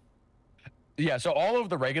them? Yeah, so all of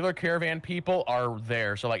the regular caravan people are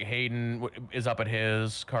there. So like Hayden is up at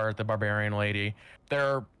his cart, the barbarian lady.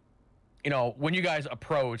 They're, when you guys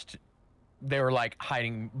approached, they were like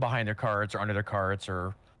hiding behind their carts or under their carts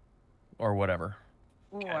or whatever.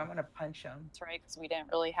 Ooh, I'm gonna punch them. That's right, because we didn't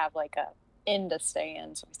really have like a inn to stay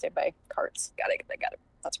in, so we stayed by carts. Got it.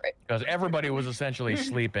 That's right. Because everybody was essentially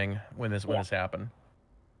sleeping when this happened.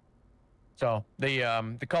 So the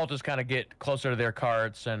cultists kind of get closer to their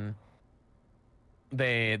carts and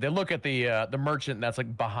they look at the merchant that's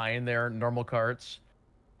like behind their normal carts,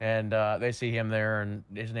 and they see him there, and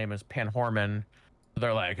his name is Panhorman.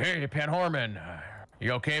 They're like, "Hey, Panhorman,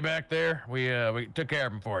 you okay back there? We took care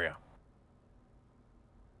of him for you."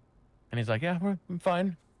 And he's like, "Yeah, I'm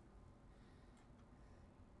fine."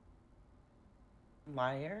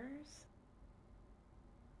 Liars?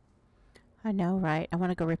 I know, right? I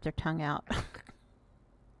want to go rip their tongue out.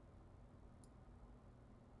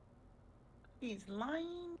 He's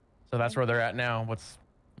lying. So that's where they're at now.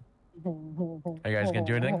 Are you guys gonna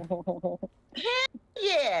do anything?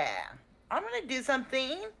 Yeah, I'm gonna do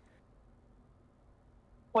something.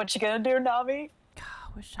 What you gonna do, Nami?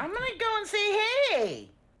 I'm gonna go and say,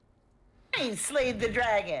 "Hey, I slayed the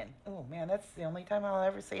dragon." Oh man, that's the only time I'll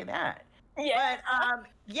ever say that. Yeah. But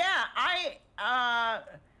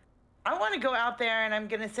I want to go out there and I'm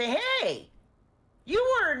gonna say, "Hey, You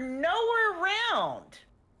were nowhere around.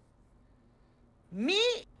 Me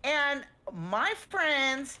and my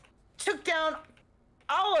friends took down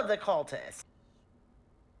all of the cultists.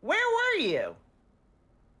 Where were you?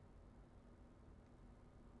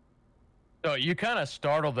 So you kind of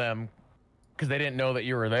startled them because they didn't know that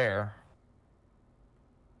you were there.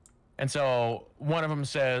 And so one of them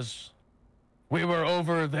says, "We were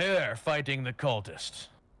over there fighting the cultists.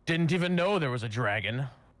 Didn't even know there was a dragon."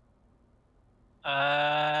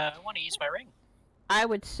 I want to use my ring. I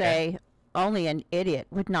would say only an idiot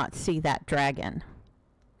would not see that dragon.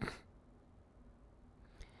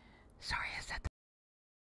 Sorry, I said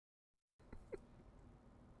that.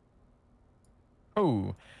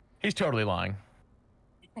 Oh, he's totally lying.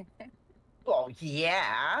 Well,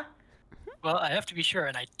 yeah. Well, I have to be sure,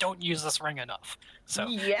 and I don't use this ring enough. So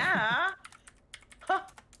Yeah. Huh.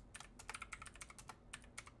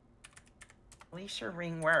 At least your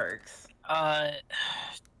ring works.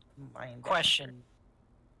 Mine question: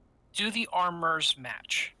 do the armors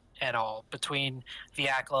match at all between the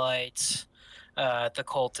acolytes, the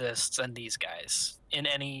cultists, and these guys in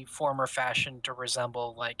any form or fashion to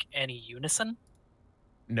resemble like any unison?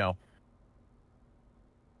 No.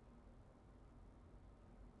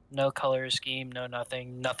 No color scheme, no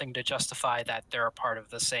nothing to justify that they're a part of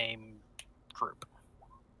the same group.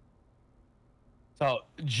 So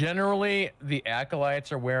generally, the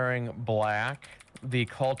acolytes are wearing black. The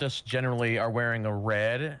cultists generally are wearing a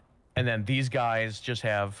red. And then these guys just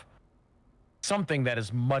have something that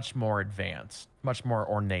is much more advanced, much more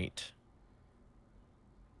ornate.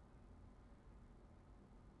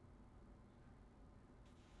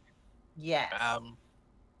 Yes. Um,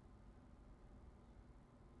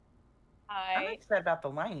 I'm upset about the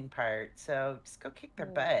lying part, so just go kick their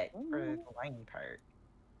butt for the lying part.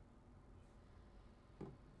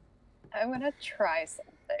 I'm gonna try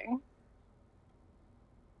something.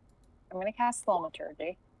 I'm gonna cast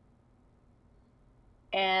Thaumaturgy.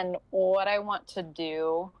 And what I want to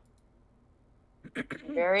do, I'm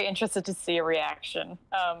very interested to see a reaction.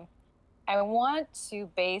 I want to,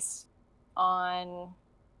 based on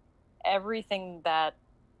everything that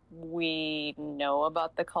we know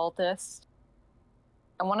about the cultist,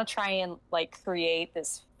 I want to try and like create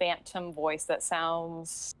this phantom voice that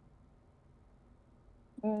sounds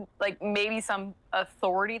like maybe some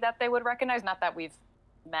authority that they would recognize. Not that we've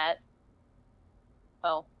met.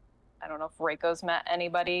 Well, I don't know if Reiko's met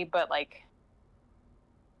anybody, but like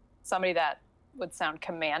somebody that would sound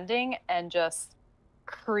commanding and just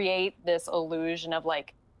create this illusion of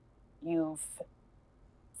like, you've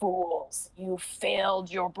fools, you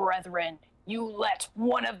failed your brethren, you let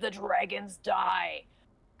one of the dragons die,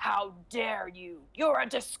 how dare you, you're a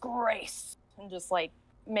disgrace, and just like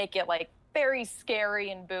make it like very scary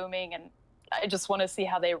and booming, and I just want to see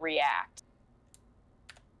how they react.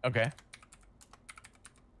 Okay.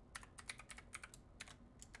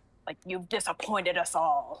 Like, you've disappointed us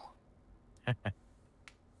all.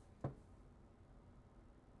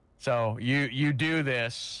 So you do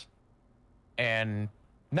this, and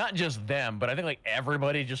not just them, but I think like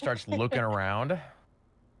everybody just starts looking around.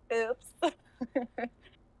 Oops.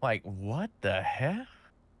 Like, what the heck?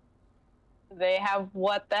 They have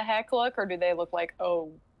what the heck look, or do they look like,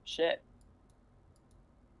 oh shit?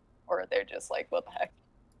 Or they're just like, what the heck?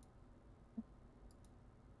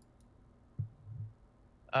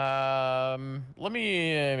 Let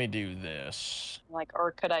me do this. Like,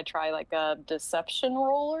 or could I try like a deception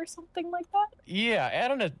roll or something like that? Yeah,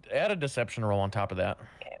 add a deception roll on top of that.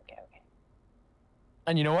 Okay.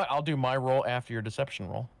 And you know what? I'll do my roll after your deception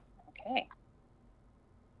roll. Okay.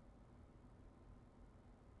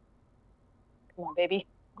 Come on, baby.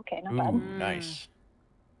 Okay, not bad. Ooh, nice.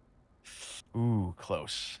 Ooh,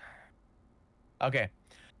 close. Okay,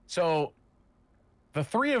 so the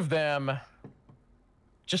three of them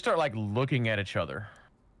just start like looking at each other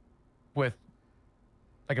with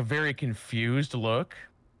like a very confused look,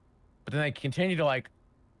 but then they continue to like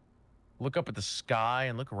look up at the sky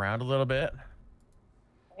and look around a little bit.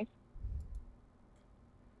 Okay.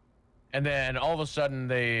 And then all of a sudden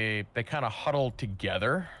they kind of huddle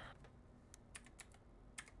together.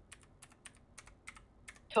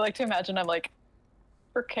 I like to imagine I'm like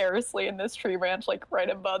precariously in this tree branch, like right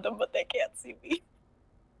above them, but they can't see me.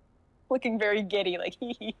 Looking very giddy, like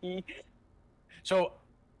hee hee hee. So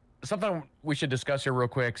something we should discuss here real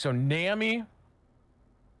quick. So Nami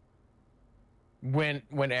went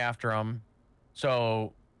after him.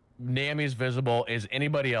 So Nami's visible. Is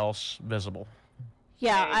anybody else visible?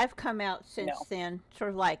 Yeah, Okay. I've come out since No. then, sort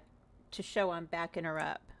of like to show I'm backing her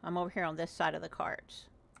up. I'm over here on this side of the carts.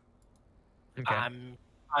 Okay.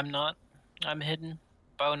 I'm not. I'm hidden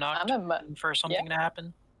bow knocked I'm in my, for something to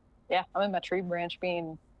happen? yeah, I'm in my tree branch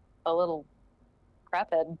being a little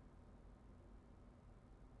craphead.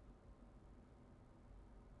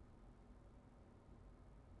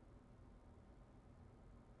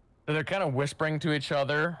 So they're kind of whispering to each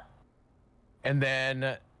other, and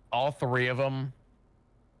then all three of them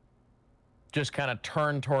just kind of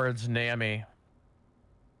turn towards Nami,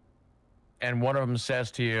 and one of them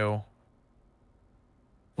says to you,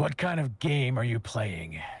 "What kind of game are you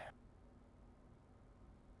playing?"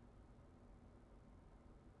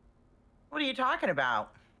 What are you talking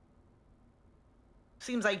about?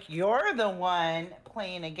 Seems like you're the one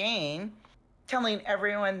playing a game, telling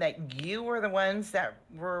everyone that you were the ones that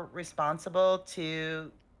were responsible to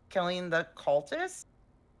killing the cultists.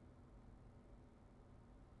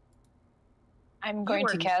 I'm going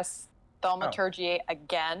to were- cast Thaumaturgy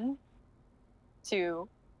again to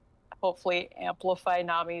hopefully amplify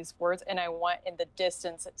Nami's words. And I want in the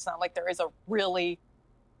distance, it sounds like there is a really,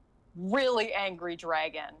 really angry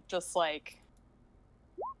dragon, just like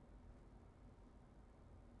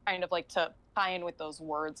kind of like to tie in with those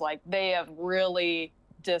words, like they have really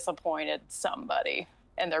disappointed somebody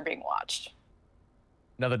and they're being watched.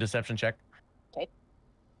 Another deception check. Okay.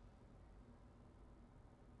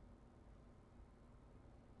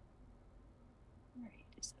 All right,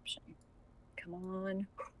 deception. Come on.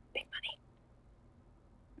 Big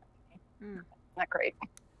money. Not great.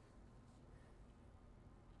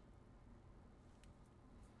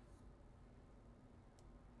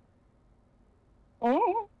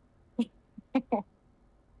 Oh.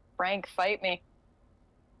 Frank, fight me.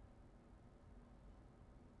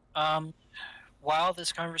 While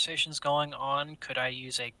this conversation's going on, could I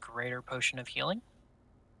use a greater potion of healing?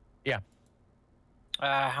 Yeah.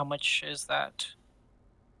 How much is that?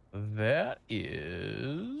 That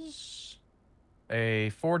is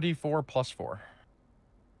a 4d4 plus 4.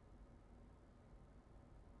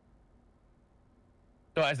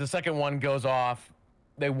 So as the second one goes off,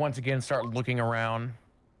 they once again start looking around.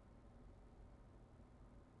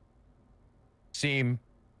 Seem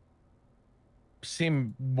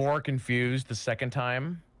more confused the second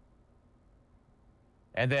time.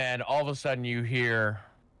 And then all of a sudden you hear,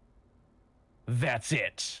 "That's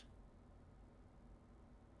it."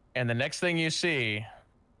 And the next thing you see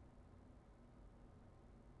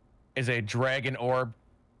is a dragon orb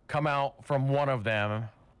come out from one of them.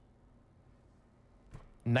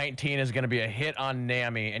 19 is going to be a hit on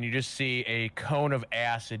Nami, and you just see a cone of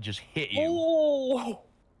acid just hit you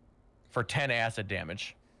for 10 acid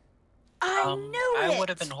damage. I knew it. I would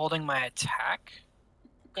have been holding my attack.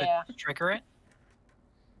 Could Yeah. trigger it.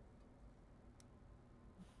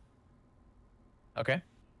 Okay.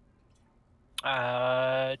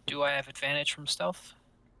 Do I have advantage from stealth?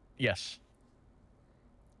 Yes.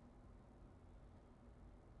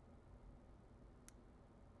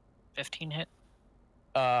 $15 hit.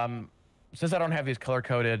 Since I don't have these color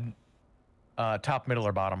coded, top, middle,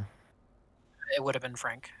 or bottom. It would have been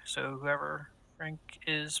Frank. So whoever Frank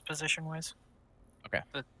is position wise. Okay.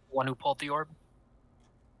 The one who pulled the orb.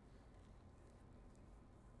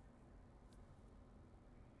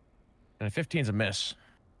 And a 15's a miss.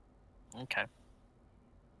 Okay.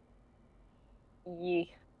 Yeah.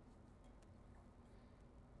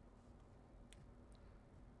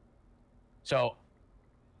 So,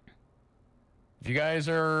 if you guys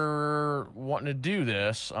are wanting to do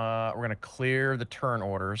this, we're going to clear the turn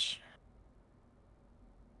orders.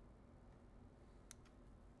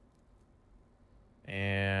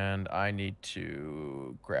 And I need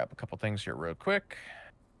to grab a couple things here real quick.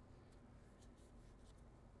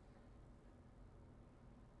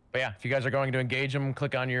 But yeah, if you guys are going to engage them,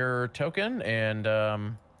 click on your token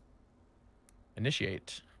and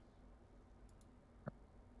initiate.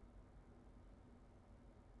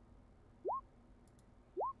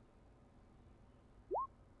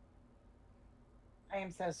 I am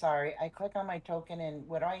so sorry. I click on my token and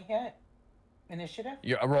what do I hit? Initiative?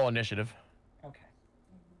 Roll initiative. Okay.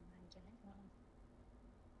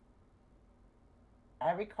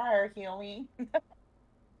 I require healing.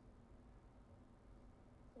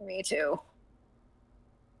 Me too.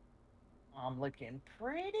 I'm looking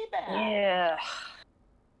pretty bad.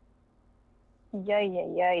 Yeah.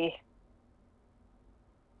 Yay.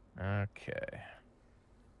 Okay.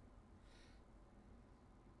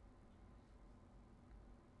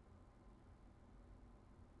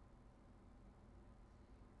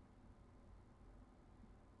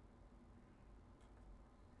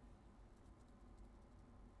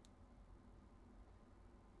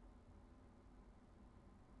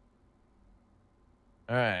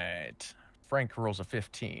 All right. Frank rolls a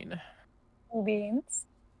 15. Beans.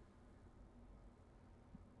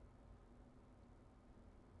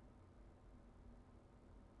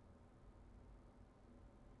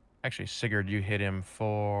 Actually, Sigurd, you hit him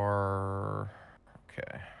for...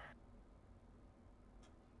 Okay.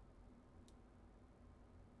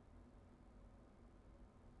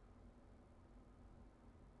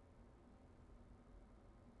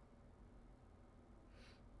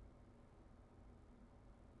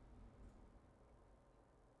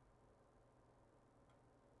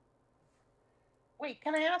 Wait,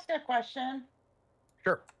 can I ask a question?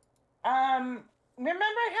 Sure. Remember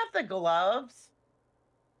I have the gloves,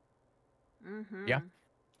 Mm-hmm. Yeah.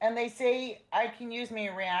 and they say I can use my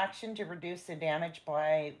reaction to reduce the damage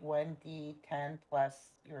by 1d10 plus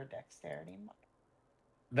your dexterity.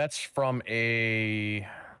 That's from a...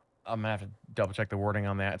 I'm going to have to double check the wording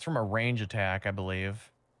on that. It's from a range attack, I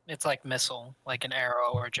believe. It's like missile, like an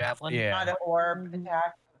arrow or a javelin. Yeah. Not an orb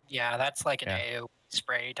attack. Yeah, that's like an Yeah. AoE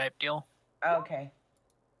spray type deal. Okay.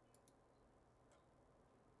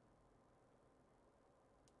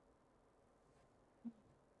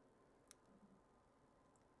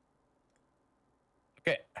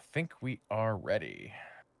 Okay, I think we are ready.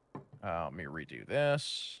 Let me redo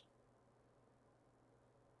this.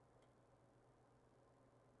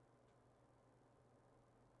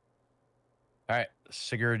 All right,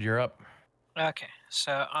 Sigurd, you're up. Okay,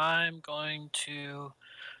 so I'm going to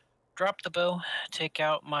drop the bow, take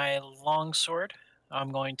out my long sword.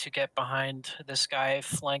 I'm going to get behind this guy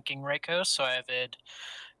flanking Reiko, so I have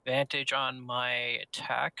advantage on my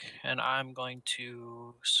attack, and I'm going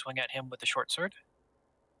to swing at him with the short sword.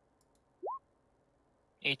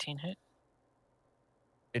 18 hit.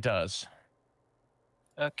 It does.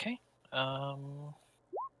 Okay. Um,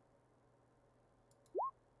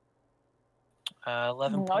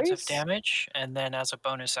 11 points of Nice. damage, and then as a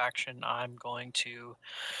bonus action, I'm going to,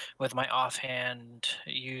 with my offhand,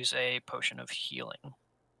 use a potion of healing,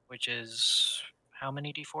 which is how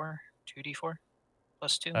many d4? 2d4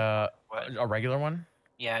 plus 2? What? A regular one?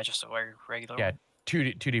 Yeah, just a regular Yeah, one.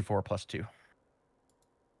 2d4 plus 2.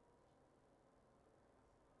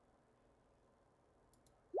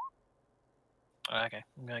 Okay,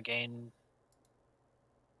 I'm gonna gain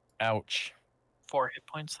Ouch. 4 hit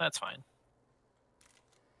points. That's fine.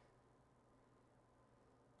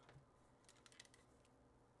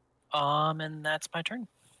 And that's my turn.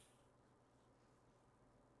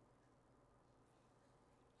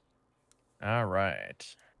 All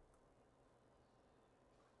right.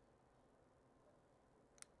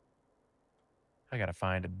 I gotta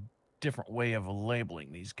find a different way of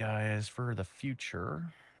labeling these guys for the future.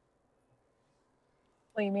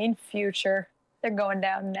 What do you mean future? They're going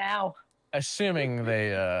down now. Assuming they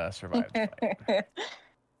survive the fight.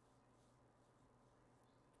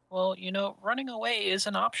 Well, you know, running away is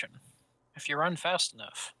an option if you run fast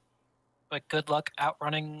enough. But good luck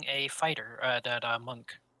outrunning a fighter, that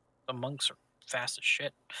monk. The monks are fast as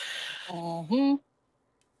shit. Mm-hmm.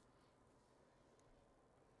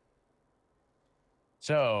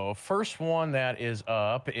 So, first one that is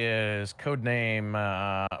up is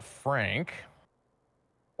codename Frank.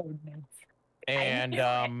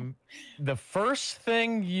 And the first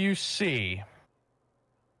thing you see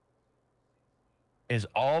is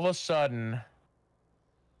all of a sudden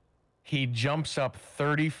he jumps up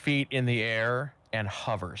 30 feet in the air and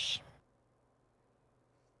hovers.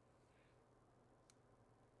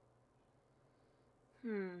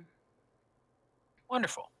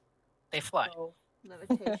 Wonderful. They fly. Oh.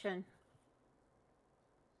 Levitation.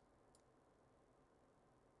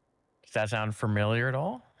 Does that sound familiar at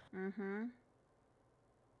all? Mm-hmm.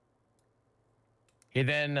 He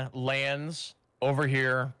then lands over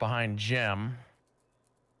here behind Jem.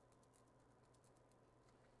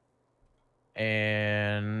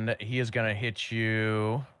 And he is going to hit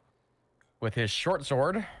you with his short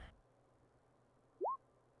sword.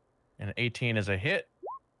 And 18 is a hit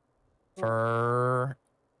for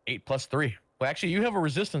 8 plus 3. Well, actually, you have a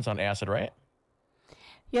resistance on acid, right?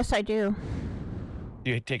 Yes, I do.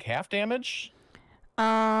 Do you take half damage?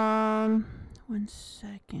 1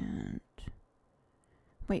 second.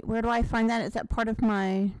 Wait, where do I find that? Is that part of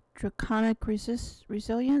my draconic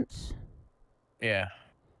resilience? Yeah.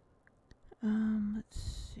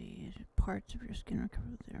 Let's see. Is it parts of your skin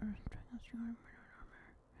recover there?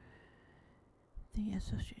 The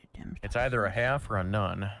associated damage. It's either a half or a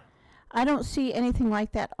none. I don't see anything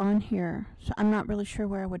like that on here, so I'm not really sure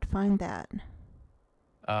where I would find that.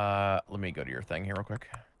 Let me go to your thing here real quick.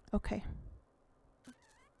 Okay.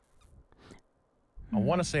 I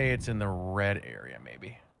want to say it's in the red area,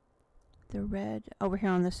 maybe. The red over here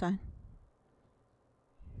on this side.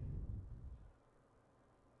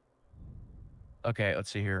 Okay, let's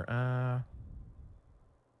see here.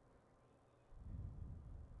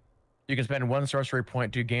 You can spend 1 sorcery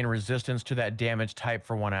point to gain resistance to that damage type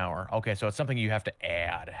for 1 hour. Okay, so it's something you have to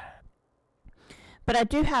add. But I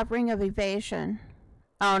do have Ring of Evasion.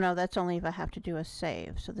 Oh no, that's only if I have to do a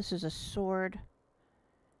save. So this is a sword.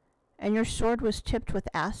 And your sword was tipped with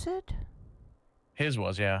acid? His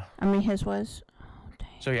was, yeah. I mean, his was. Oh, dang.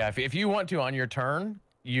 So yeah, if you want to on your turn,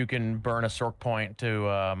 you can burn a sorc point to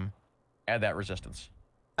add that resistance.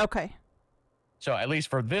 Okay. So at least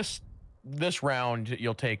for this round,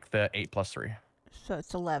 you'll take the 8 plus 3. So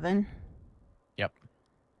it's 11. Yep.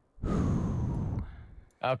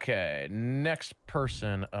 Okay, next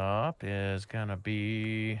person up is gonna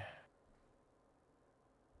be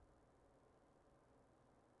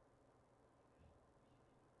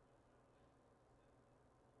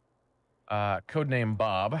codename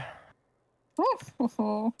Bob.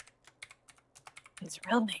 His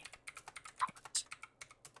real name.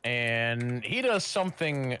 And he does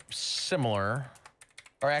something similar.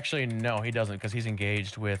 Or actually, no, he doesn't, because he's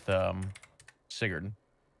engaged with Sigurd.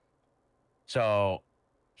 So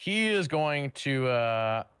he is going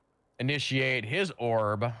to initiate his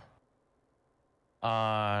orb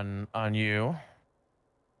on you.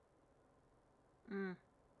 Mm.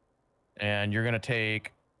 And you're going to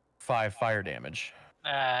take 5 fire damage.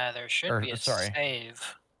 There should be a sorry.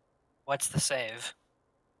 save. What's the save?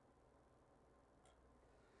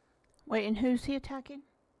 Wait, and who's he attacking?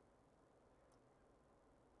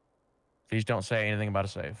 These don't say anything about a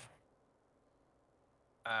save.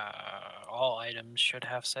 All items should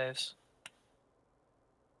have saves.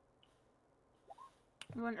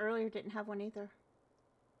 The one earlier didn't have one either.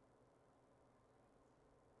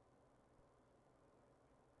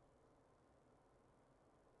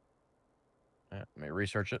 Let me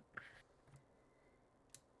research it.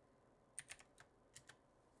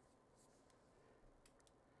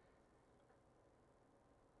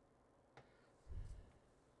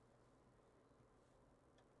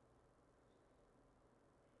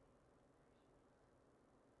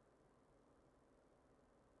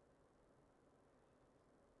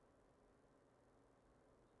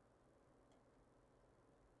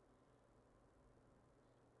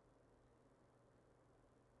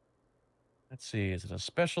 Let's see, is it a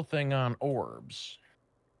special thing on orbs?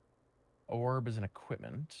 Orb is an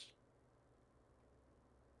equipment.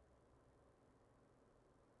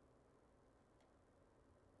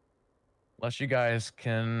 Unless you guys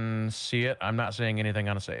can see it, I'm not seeing anything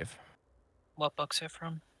on a save. What book's it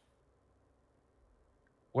from?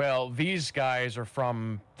 Well, these guys are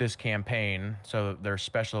from this campaign, so they're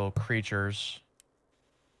special creatures.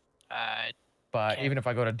 But can't- even if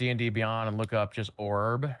I go to D&D Beyond and look up just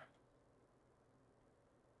orb,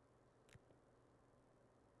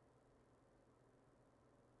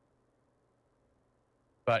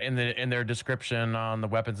 but in their description on the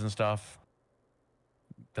weapons and stuff,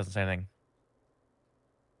 doesn't say anything.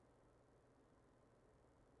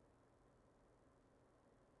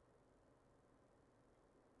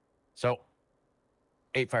 So,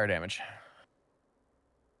 8 fire damage.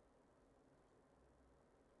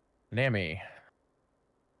 Nami.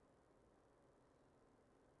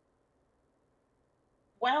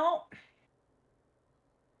 Well,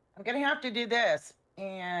 I'm gonna have to do this,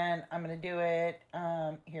 and I'm gonna do it.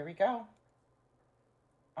 Here we go.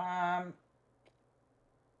 I'm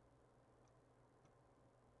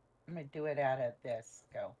gonna do it out of this.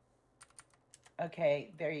 Go.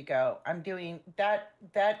 Okay, there you go. I'm doing that.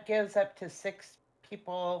 That gives up to 6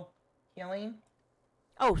 people healing.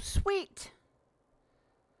 Oh, sweet.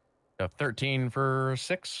 13 for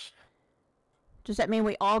 6. Does that mean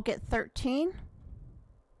we all get 13?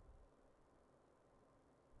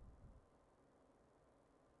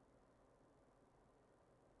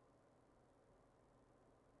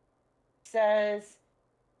 Says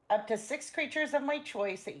up to 6 creatures of my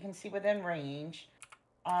choice that you can see within range.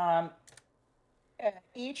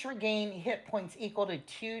 Each regain hit points equal to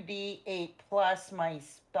 2d8 plus my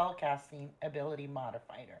spellcasting ability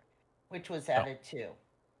modifier, which was added to.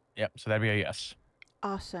 Yep, so that'd be a yes.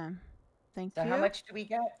 Awesome. Thank So you. how much do we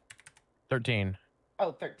get? 13.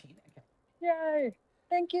 Oh, 13. Okay. Yay!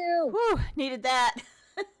 Thank you. Whew, needed that.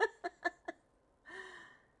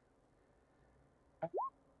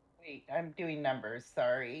 Wait, I'm doing numbers.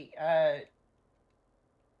 Sorry.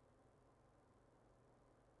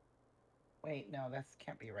 Wait, no, that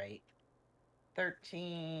can't be right.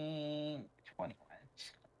 13, 21.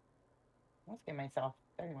 Let's give myself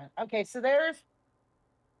 31. Okay, so there's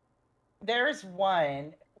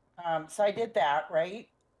one. So I did that, right?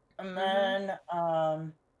 And then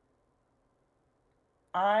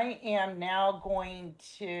I am now going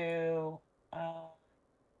to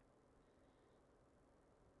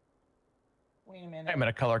Wait a minute. I'm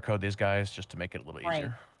gonna color code these guys just to make it a little Frank.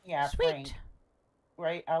 easier. Yeah, Sweet. Frank.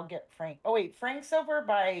 Right, I'll get Frank. Oh wait, Frank's over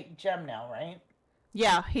by Gem now, right?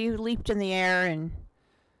 Yeah, he leaped in the air and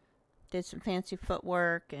did some fancy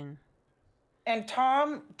footwork and. And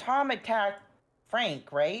Tom attacked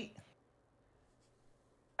Frank, right?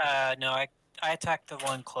 No, I attacked the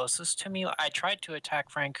one closest to me. I tried to attack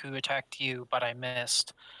Frank, who attacked you, but I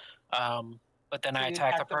missed. But then So I you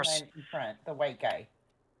attacked the attacked person. one in front, the white guy.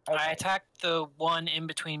 I Okay. attacked the one in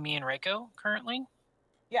between me and Reiko currently.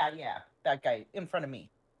 Yeah, that guy in front of me.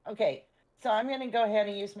 Okay, so I'm gonna go ahead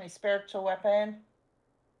and use my spiritual weapon.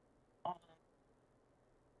 on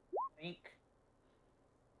Frank.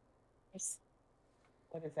 Nice.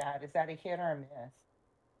 What is that? Is that a hit or a miss?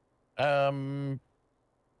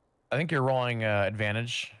 I think you're rolling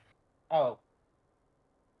advantage. Oh,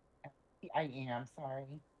 I am sorry,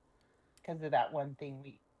 because of that one thing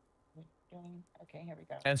we doing. Okay, here we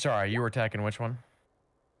go. And sorry, you were attacking which one?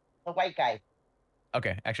 The white guy.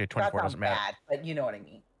 Okay, actually That 24 sounds doesn't matter. bad, but you know what I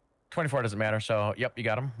mean. 24 doesn't matter. So yep, you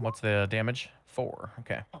got him. What's the damage? 4.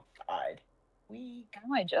 Okay. Oh God, we.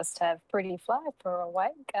 Now I just have pretty fly for a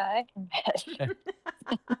white guy.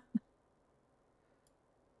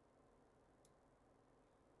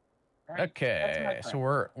 All right, that's my Okay, so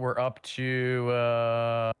turn. we're up to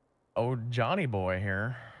oh Johnny boy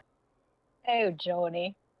here. Oh,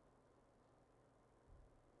 Joni.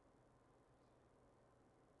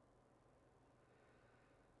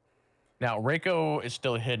 Now Reiko is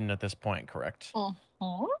still hidden at this point, correct?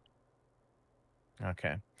 Mhm.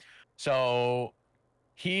 Okay. So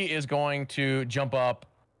he is going to jump up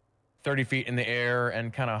 30 feet in the air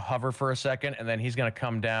and kind of hover for a second, and then he's going to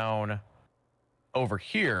come down over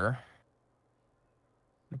here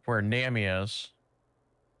where Nami is.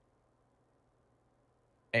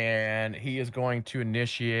 And he is going to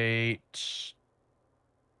initiate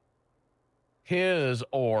his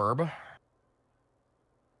orb.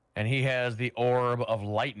 And he has the orb of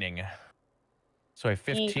lightning. So a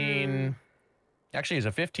 15. Actually, is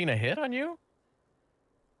a 15 a hit on you?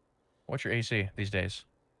 What's your AC these days?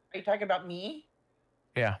 Are you talking about me?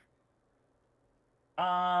 Yeah.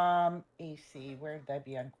 AC. Where would that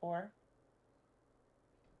be on core?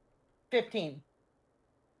 15.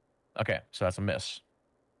 Okay, so that's a miss.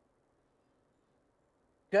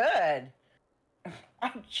 Good.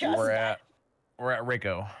 I'm just. We're at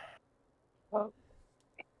Reiko.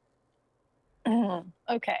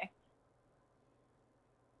 Okay.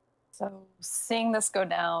 So seeing this go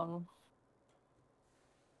down,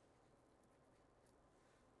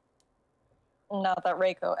 not that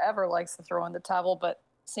Reiko ever likes to throw in the towel, but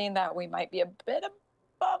seeing that we might be a bit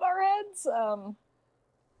above our heads,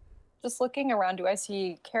 just looking around, do I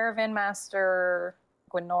see Caravan Master,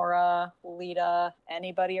 Gwenora, Lita,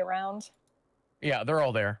 anybody around? Yeah, they're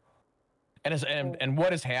all there. And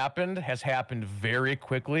what has happened very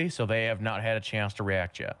quickly, so they have not had a chance to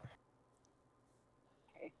react yet.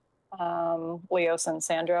 Okay. Leos and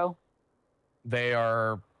Sandro They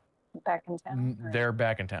are back in town. or- they're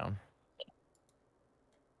back in town.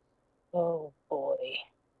 Oh boy.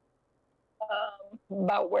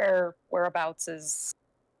 About whereabouts is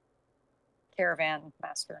Caravan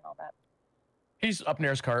Master and all that? He's up near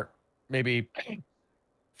his cart, maybe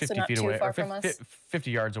 50 So not feet too away, far or from us?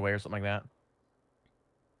 50 yards away, or something like that.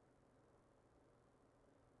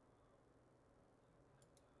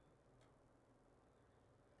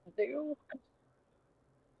 Do.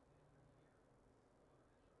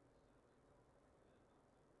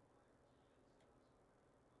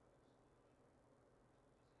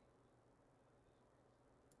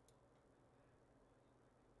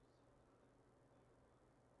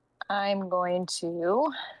 I'm going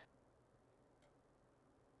to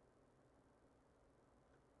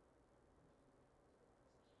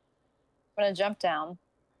jump down.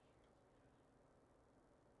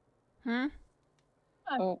 I'm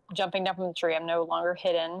jumping down from the tree. I'm no longer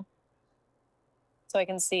hidden. So I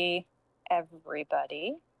can see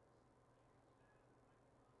everybody.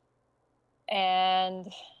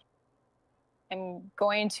 And I'm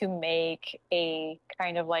going to make a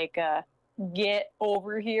kind of like a get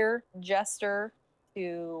over here gesture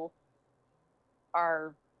to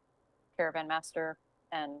our Caravan Master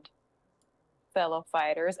and fellow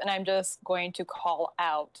fighters. And I'm just going to call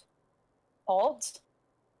out, halt.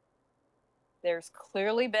 There's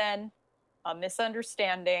clearly been a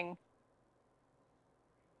misunderstanding.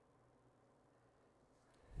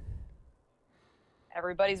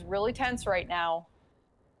 Everybody's really tense right now.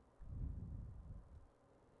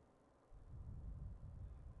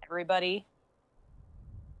 Everybody,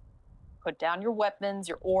 put down your weapons,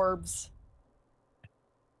 your orbs.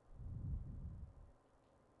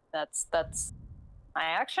 That's My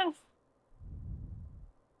action.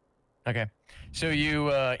 Okay. So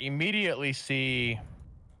you immediately see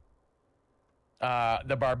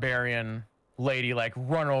the barbarian lady like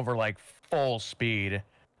run over like full speed,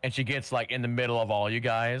 and she gets like in the middle of all you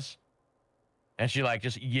guys, and she like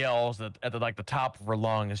just yells at the like the top of her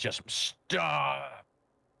lungs, just stop.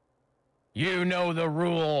 You know the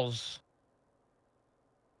rules.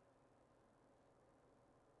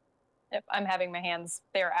 If I'm having my hands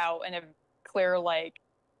there out and a clear like,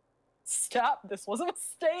 stop. This was a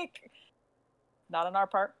mistake. Not on our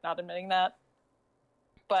part. Not admitting that.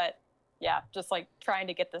 But yeah, just like trying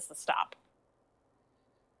to get this to stop.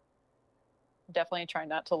 Definitely trying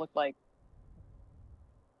not to look like,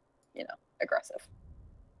 aggressive.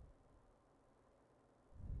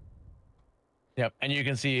 Yep, and you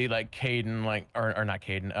can see like Caden, like or not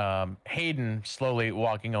Caden, Hayden slowly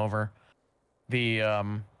walking over.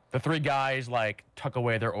 The three guys like tuck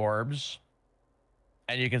away their orbs,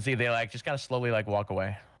 and you can see they like just kind of slowly like walk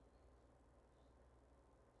away.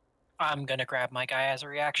 I'm gonna grab my guy as a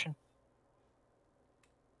reaction.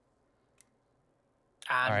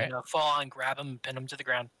 I'm Alright. gonna fall and grab him and pin him to the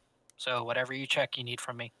ground. So whatever you check you need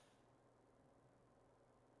from me.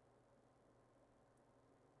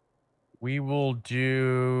 We will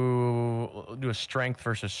do a strength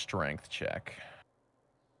versus strength check.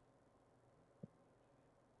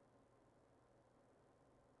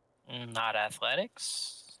 Not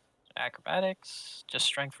athletics, acrobatics, just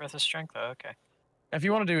strength versus strength. Oh, okay. If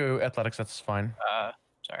you want to do athletics, that's fine.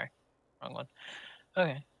 Sorry, wrong one.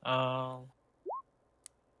 Okay.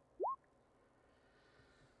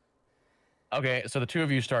 Okay, so the two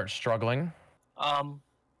of you start struggling.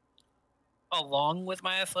 Along with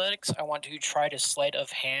my athletics, I want to try to sleight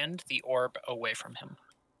of hand the orb away from him.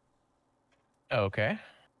 Okay.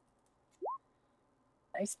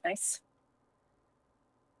 Nice, nice.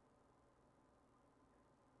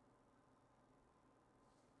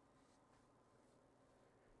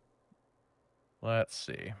 Let's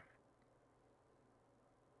see.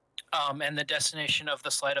 And the destination of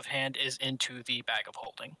the sleight of hand is into the bag of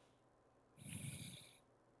holding.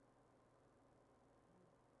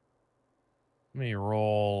 Let me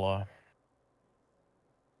roll.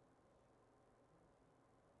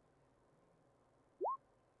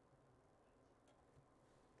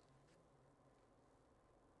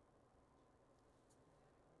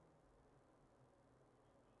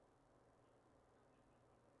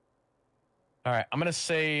 All right, I'm going to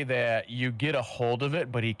say that you get a hold of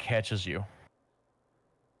it, but he catches you.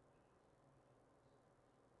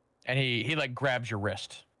 And he like grabs your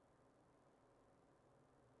wrist.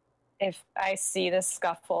 If I see this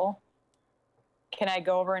scuffle, can I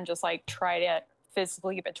go over and just like try to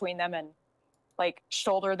physically get between them and like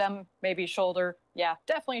shoulder them? Maybe shoulder,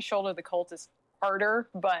 definitely shoulder the cultist harder,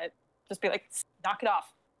 but just be like, knock it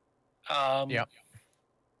off. Yeah.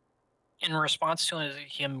 In response to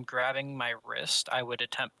him grabbing my wrist, I would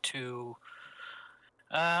attempt to,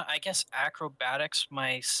 I guess, acrobatics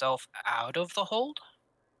myself out of the hold.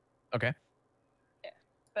 Okay. Yeah.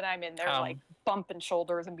 But I'm in there like bumping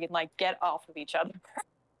shoulders and being like, get off of each other.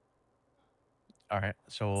 All right,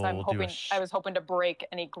 so So I'm we'll hoping, I was hoping to break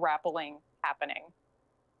any grappling happening.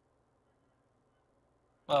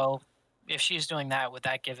 Well, if she's doing that, would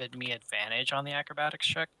that give me advantage on the acrobatics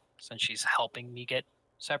check since she's helping me get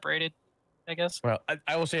separated? I guess. Well,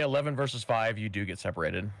 I will say 11 versus 5. You do get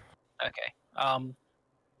separated. Okay.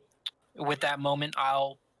 With that moment,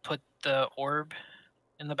 I'll put the orb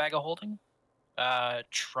in the bag of holding.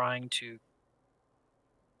 Trying to.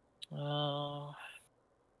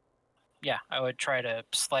 Yeah, I would try to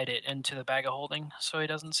slide it into the bag of holding so he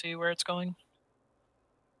doesn't see where it's going.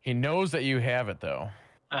 He knows that you have it though.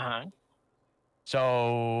 Uh-huh.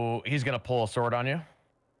 So he's gonna pull a sword on you.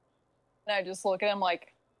 And I just look at him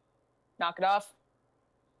like, knock it off.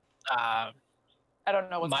 I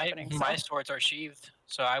don't know what's happening. My swords are sheathed,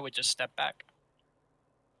 so I would just step back.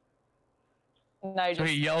 So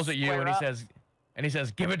he yells at you and he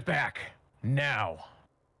says, "Give it back now."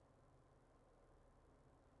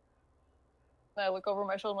 And I look over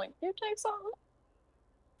my shoulder, I'm like, you take something?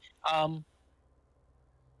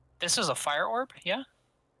 This is a fire orb, yeah?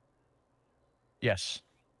 Yes.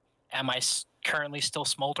 Am I currently still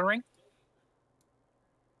smoldering?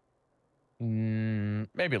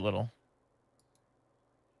 Maybe a little.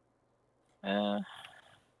 And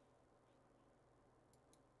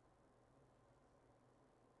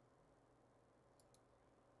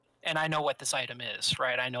I know what this item is,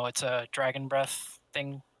 right? I know it's a dragon breath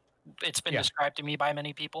thing. It's been described to me by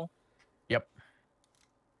many people. Yep.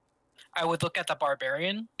 I would look at the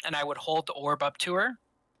barbarian and I would hold the orb up to her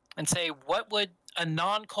and say, what would a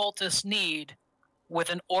non-cultist need with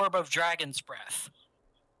an orb of dragon's breath.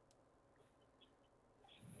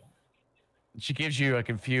 She gives you a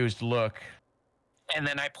confused look. And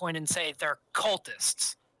then I point and say, they're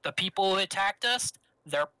cultists. The people who attacked us,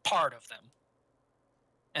 they're part of them.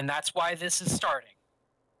 And that's why this is starting.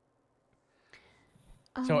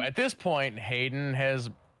 So at this point, Hayden has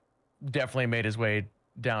definitely made his way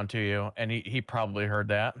down to you, and he probably heard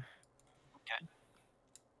that. Okay.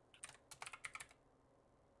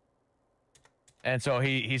 And so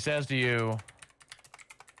he says to you,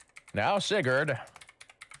 now, Sigurd,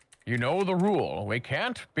 you know the rule. We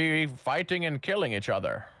can't be fighting and killing each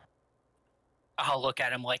other. I'll look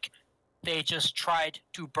at him like, they just tried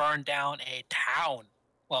to burn down a town.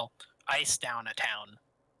 Well, ice down a town.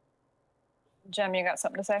 Jem, you got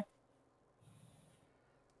something to say?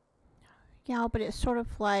 Yeah, but it's sort of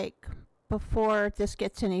like before this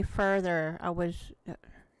gets any further, I was.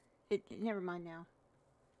 Never mind now.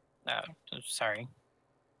 Sorry.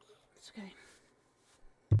 It's okay.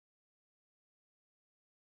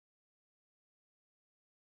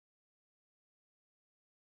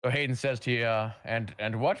 So Hayden says to you,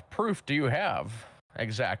 and what proof do you have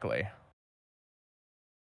exactly?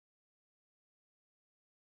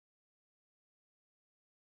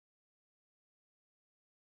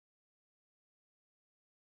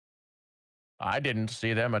 I didn't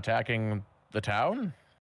see them attacking the town.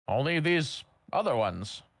 Only these other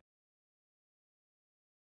ones.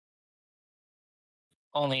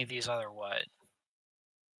 Only these other what?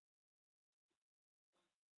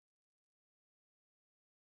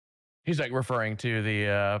 He's like referring to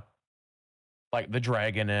the like the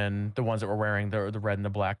dragon and the ones that were wearing the red and the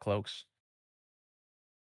black cloaks.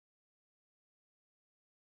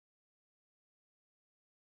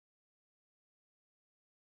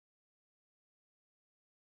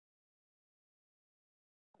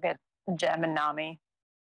 Get Jem and Nami.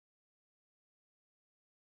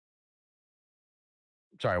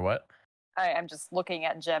 Sorry, what? I'm just looking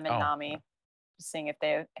at Jem and Oh. Nami, just seeing if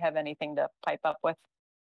they have anything to pipe up with.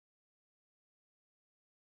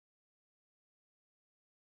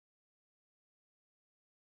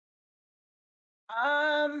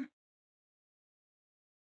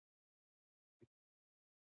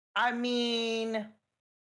 I mean,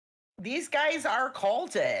 these guys are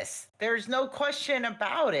cultists. There's no question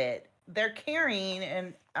about it. They're carrying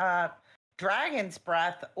an dragon's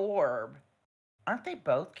breath orb. Aren't they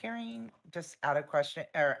both carrying, just out of question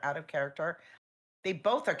or out of character? They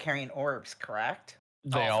both are carrying orbs, correct?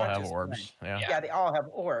 They Oh, all not have just orbs. Yeah. Yeah, they all have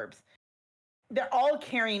orbs. They're all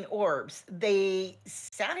carrying orbs. They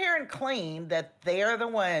sat here and claimed that they are the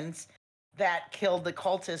ones that killed the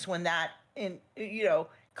cultists when that,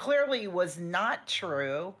 clearly was not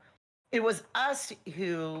true. It was us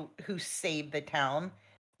who saved the town,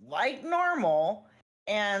 like normal.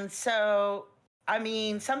 And so, I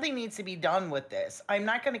mean, something needs to be done with this. I'm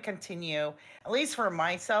not going to continue, at least for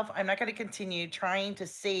myself, I'm not going to continue trying to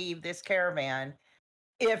save this caravan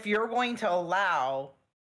if you're going to allow,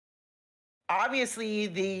 obviously,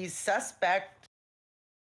 these suspect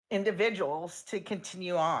individuals to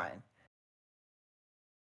continue on.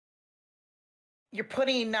 You're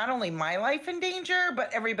putting not only my life in danger,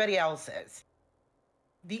 but everybody else's.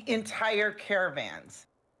 The entire caravans.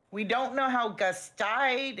 We don't know how Gus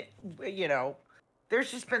died.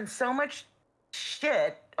 There's just been so much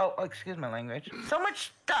shit. Oh, excuse my language. So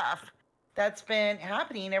much stuff that's been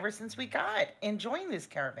happening ever since we got and joined this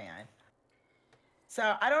caravan.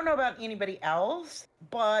 So I don't know about anybody else,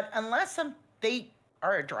 but unless they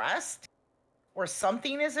are addressed or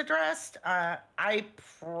something is addressed, I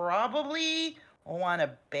probably want to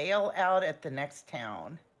bail out at the next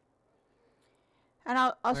town. And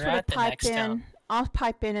I'll We're sort of at the pipe next in. town. I'll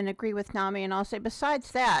pipe in and agree with Nami, and I'll say,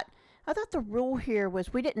 besides that, I thought the rule here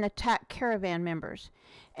was we didn't attack caravan members.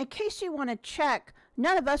 In case you want to check,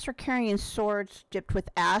 none of us are carrying swords dipped with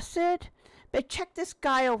acid, but check this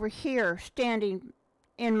guy over here standing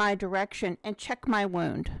in my direction and check my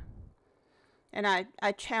wound. And I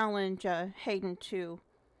challenge Hayden to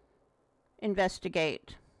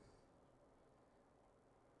investigate.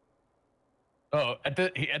 Oh, at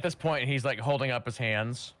this point, he's like holding up his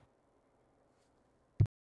hands.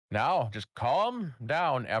 Now, just calm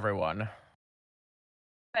down, everyone. If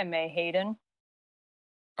I may, Hayden.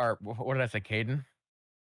 Or what did I say, Caden?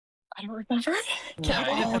 I don't remember.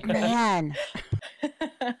 Old man.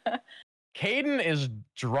 Caden is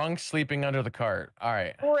drunk, sleeping under the cart. All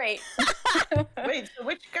right. Great. Wait, so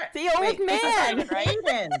which guy? The old man.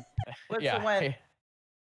 Hayden was Yeah. the one.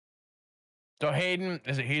 So Hayden,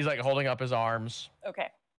 he's like holding up his arms, Okay.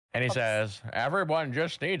 and he Oops. says, "Everyone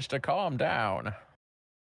just needs to calm down."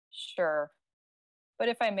 Sure. But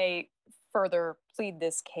if I may, further plead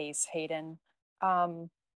this case, Hayden. Back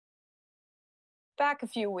a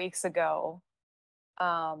few weeks ago,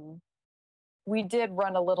 we did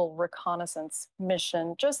run a little reconnaissance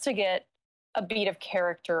mission just to get a beat of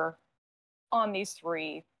character on these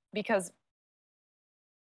three because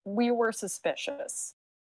we were suspicious.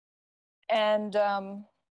 And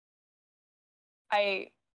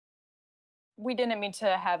we didn't mean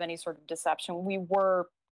to have any sort of deception. We were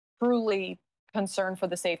truly concerned for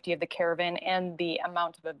the safety of the caravan and the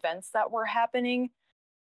amount of events that were happening.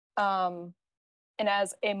 And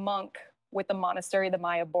as a monk with the monastery, the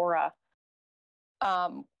Maya Bora,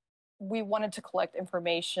 we wanted to collect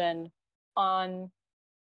information on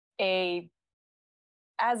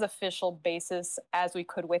as official basis as we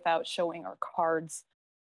could without showing our cards.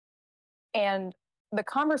 And the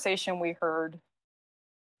conversation we heard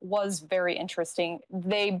was very interesting.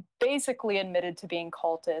 They basically admitted to being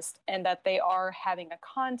cultist and that they are having a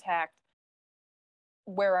contact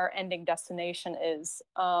where our ending destination is.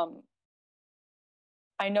 I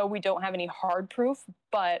know we don't have any hard proof,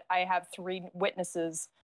 but I have 3 witnesses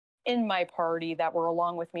in my party that were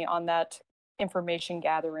along with me on that information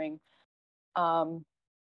gathering. So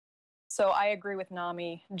I agree with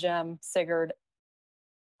Nami, Jem, Sigurd.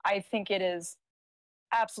 I think it is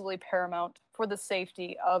absolutely paramount for the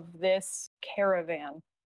safety of this caravan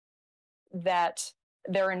that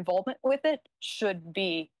their involvement with it should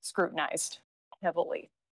be scrutinized heavily.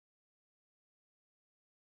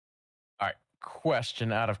 All right,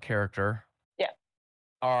 question out of character.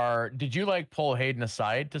 Yeah. Did you like pull Hayden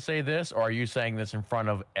aside to say this, or are you saying this in front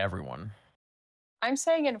of everyone? I'm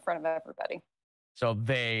saying it in front of everybody. So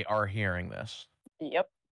they are hearing this. Yep.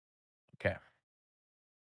 Okay.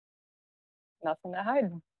 Nothing to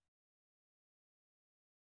hide.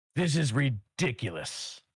 This is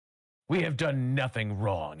ridiculous. We have done nothing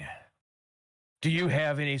wrong. Do you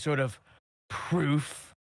have any sort of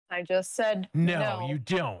proof? I just said No, you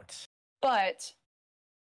don't. But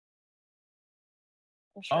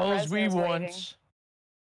I'm sure Alls we Resner's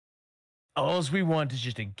waiting. want is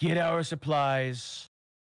just to get our supplies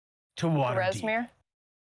to Waterdeep. Resmer?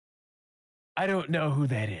 I don't know who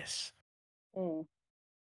that is.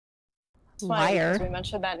 It's funny Liar. because we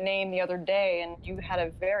mentioned that name the other day, and you had a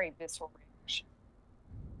very visceral reaction.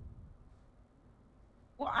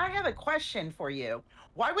 Well, I have a question for you.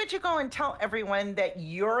 Why would you go and tell everyone that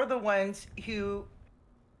you're the ones who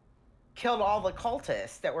killed all the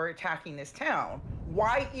cultists that were attacking this town?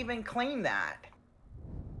 Why even claim that?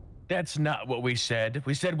 That's not what we said.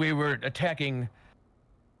 We said we were defending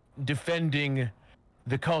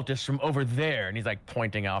the cultists from over there, and he's like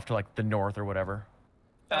pointing off to like the north or whatever.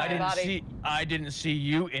 I didn't see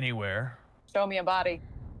you anywhere. Show me a body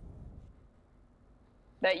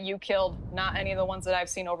that you killed, not any of the ones that I've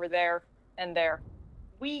seen over there and there.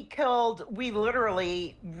 We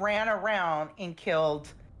literally ran around and killed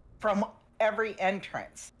from every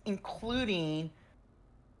entrance, including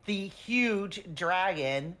the huge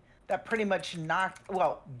dragon that pretty much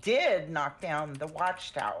did knock down the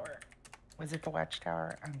watchtower. Was it the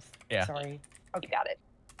watchtower? I'm sorry. Okay. You got it.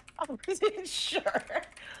 Oh, sure.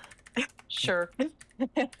 Sure.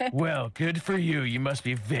 Well, good for you. You must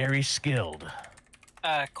be very skilled.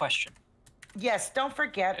 Question. Yes, don't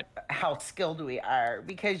forget how skilled we are,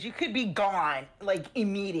 because you could be gone like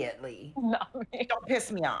immediately. Nami. Don't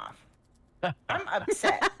piss me off. I'm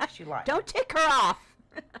upset. She lied. Don't tick her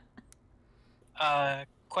off.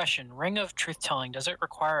 Question. Ring of Truth-Telling, does it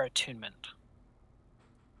require attunement?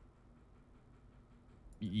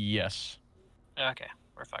 Yes. Okay,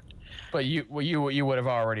 we're fucked. But you would have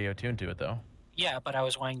already attuned to it, though. Yeah, but I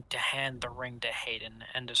was wanting to hand the ring to Hayden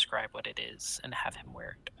and describe what it is and have him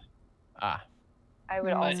wear it. Ah. I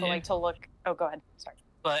would also like to look. Oh, go ahead. Sorry.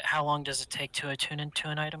 But how long does it take to attune into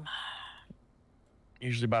an item?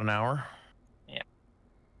 Usually about an hour. Yeah.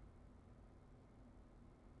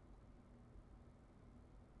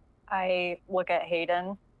 I look at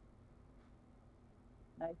Hayden.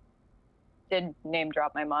 I did name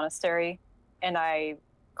drop my monastery, and I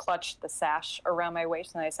clutch the sash around my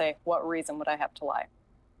waist, and I say, what reason would I have to lie?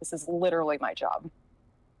 This is literally my job.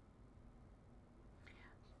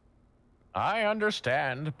 I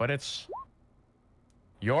understand, but it's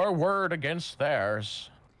your word against theirs.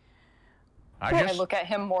 I look at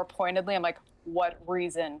him more pointedly. I'm like, what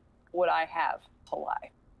reason would I have to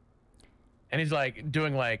lie? And he's like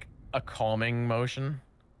doing like a calming motion.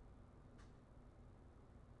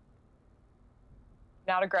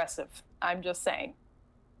 Not aggressive. I'm just saying.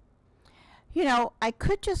 You know, I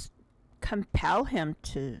could just compel him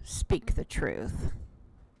to speak the truth.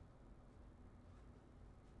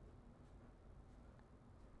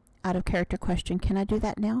 Out of character question, can I do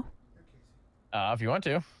that now? If you want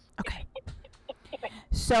to. Okay.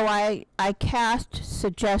 So I cast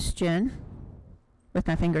suggestion with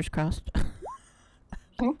my fingers crossed.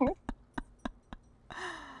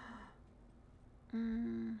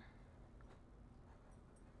 Mm.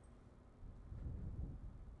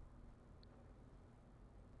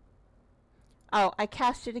 Oh, I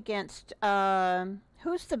cast it against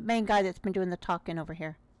who's the main guy that's been doing the talking over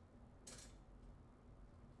here?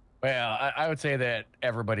 Well, I would say that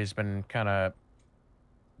everybody's been kind of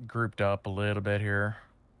grouped up a little bit here.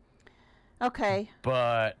 Okay.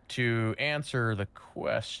 But to answer the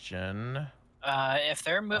question, if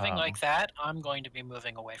they're moving like that, I'm going to be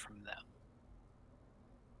moving away from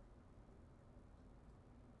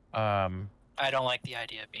them. I don't like the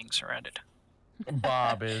idea of being surrounded.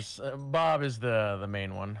 Bob is the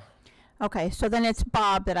main one. Okay, so then it's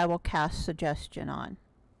Bob that I will cast suggestion on.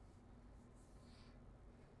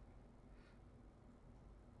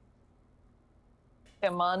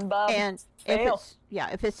 Come on, Bob. And Fail.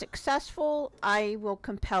 if it's successful, I will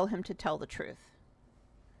compel him to tell the truth.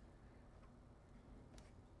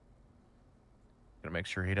 Gonna make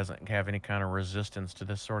sure he doesn't have any kind of resistance to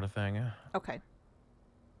this sort of thing. Okay.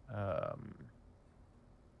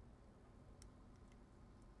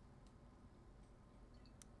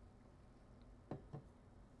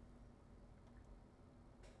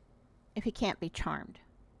 If he can't be charmed.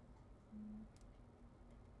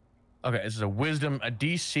 Okay, this is a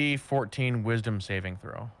DC 14 wisdom saving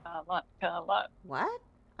throw. Come on. What?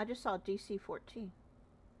 I just saw DC 14.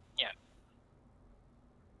 Yeah.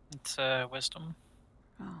 It's wisdom.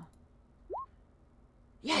 Oh.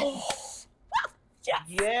 Yes. Yes.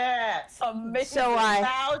 Yes. Amazing. So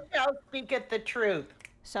Thou shalt speaketh the truth.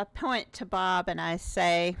 So I point to Bob and I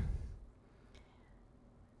say,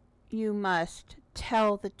 you must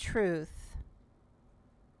tell the truth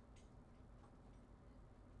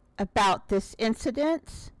about this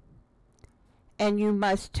incident, and you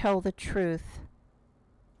must tell the truth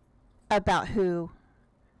about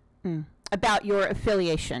about your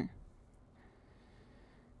affiliation.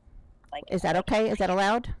 Is that okay? Is that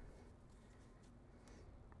allowed?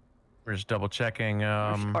 We're just double checking.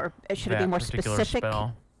 Or should it be more specific?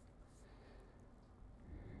 Spell.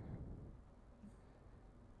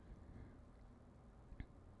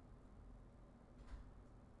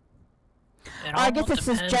 I guess it's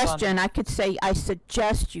a suggestion. I could say, I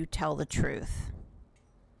suggest you tell the truth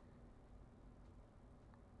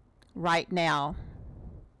right now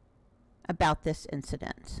about this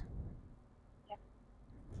incident.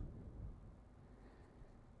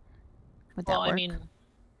 Would that work? I mean,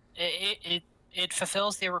 it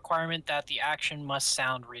fulfills the requirement that the action must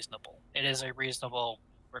sound reasonable. It is a reasonable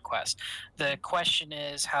request. The question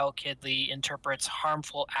is how KidLee interprets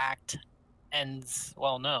harmful act and,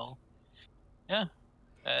 well, no. Yeah.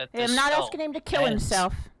 I'm not asking him to kill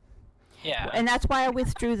himself. Yeah. And that's why I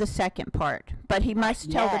withdrew the second part. But he must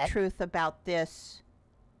tell the truth about this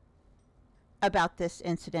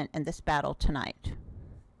incident and this battle tonight.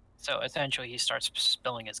 So essentially he starts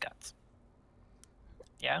spilling his guts.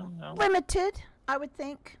 Yeah? No. Limited, I would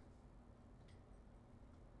think.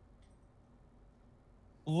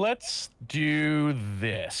 Let's do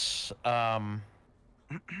this.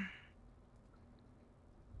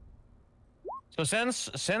 So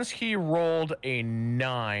since he rolled a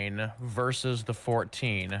 9 versus the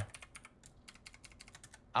 14,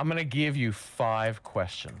 I'm gonna give you 5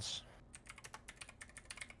 questions.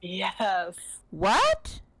 Yes.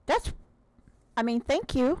 What?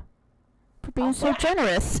 Thank you for being so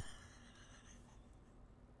generous.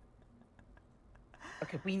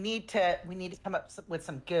 Okay, we need to come up with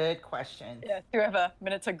some good questions. Yeah. Do we have a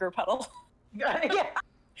minute to group huddle? Yeah.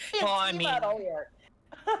 Well, I mean,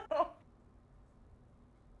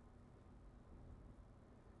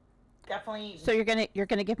 definitely. So you're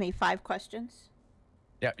gonna give me 5 questions?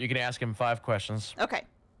 Yeah, you can ask him 5 questions Okay.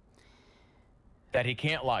 that he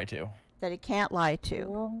can't lie to. That he can't lie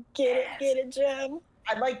to. Get it, Jim.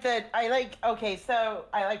 I like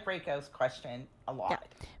Reiko's question a lot. Yeah.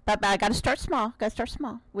 But I gotta start small.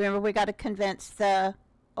 Remember, we gotta convince the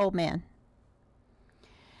old man.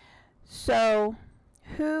 So,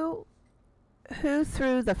 who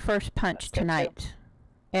threw the first punch tonight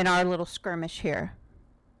in our little skirmish here?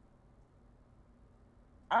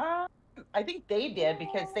 I think they did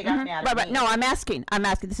because they got mad at me. No, I'm asking.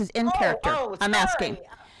 This is in character. I'm asking.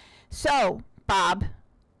 So, Bob,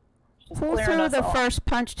 who threw the first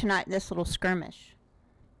punch tonight in this little skirmish?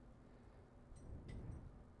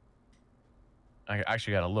 I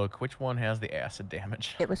actually got to look. Which one has the acid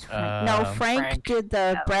damage? It was Frank. No, Frank did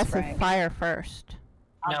the breath of fire first.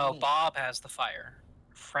 No, Bob has the fire.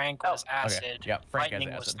 Frank was acid. Okay. Yeah, Frank has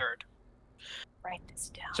Lightning was acid. third. Write this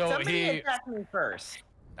down. So Somebody he. attacked me first.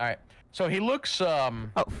 All right. So he looks. Oh,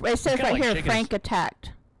 it says kinda right like here, shaking Frank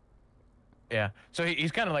attacked. Yeah. So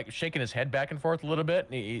he's kind of like shaking his head back and forth a little bit.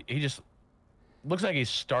 And he just looks like he's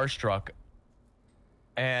starstruck.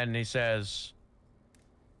 And he says,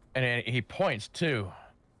 and he points to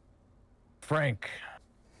Frank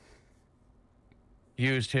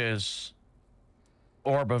used his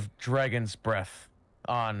orb of dragon's breath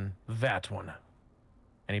on that one.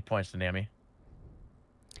 And he points to Nami.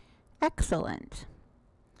 Excellent.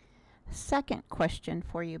 Second question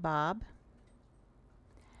for you, Bob.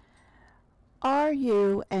 Are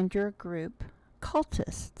you and your group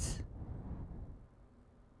cultists?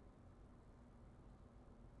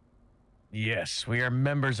 Yes, we are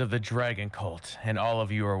members of the dragon cult, and all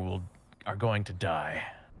of you are going to die.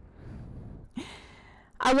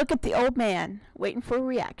 I look at the old man, waiting for a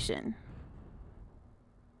reaction.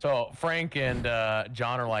 So Frank and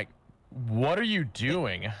John are like, "What are you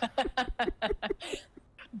doing?"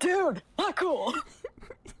 Dude, not cool.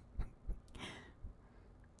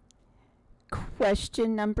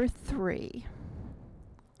 Question number 3.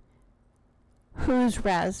 Who's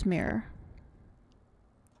Razmir?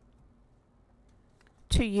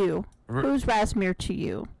 To you. Who's Razmir to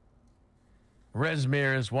you?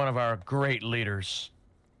 Rezmir is one of our great leaders,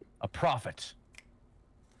 a prophet.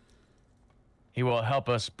 He will help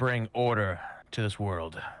us bring order to this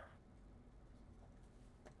world.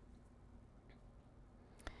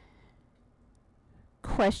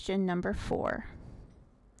 Question number 4.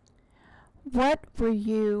 What were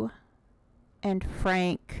you and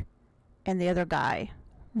Frank and the other guy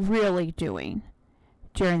really doing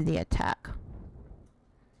during the attack?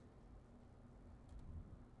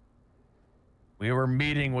 We were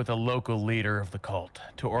meeting with a local leader of the cult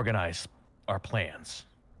to organize our plans.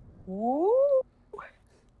 Woo.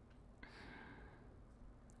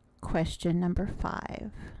 Question number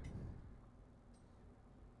 5.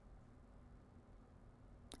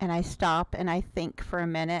 And I stop and I think for a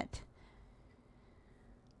minute,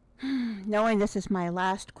 knowing this is my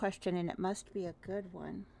last question and it must be a good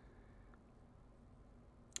one.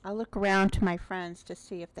 I'll look around to my friends to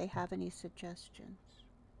see if they have any suggestions.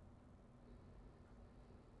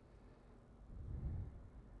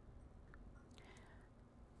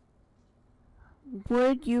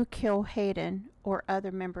 Would you kill Hayden or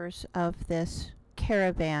other members of this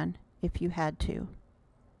caravan if you had to?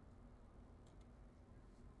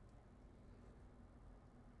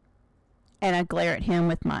 And I glare at him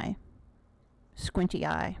with my squinty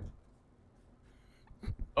eye.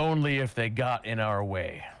 Only if they got in our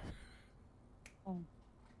way.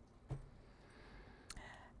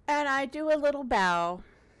 And I do a little bow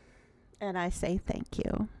and I say thank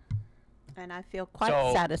you. And I feel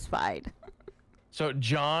quite satisfied. So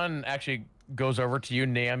John actually goes over to you,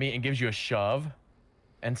 Nami, and gives you a shove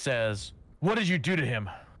and says, "What did you do to him?"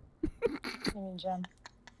 You mean Jem?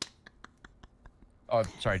 Oh,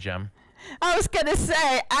 sorry, Jem. I was going to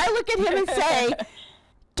say, I look at him and say,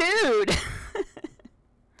 dude.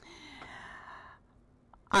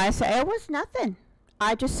 I say it was nothing.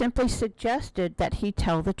 I just simply suggested that he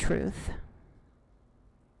tell the truth.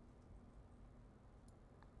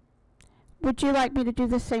 Would you like me to do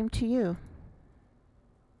the same to you?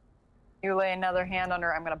 You lay another hand on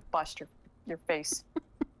her, I'm gonna bust your face.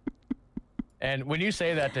 And when you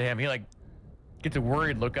say that to him, he like gets a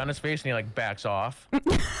worried look on his face and he like backs off.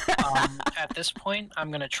 At this point,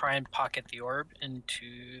 I'm gonna try and pocket the orb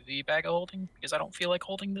into the bag of holding because I don't feel like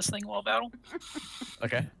holding this thing while battle.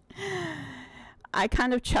 Okay. I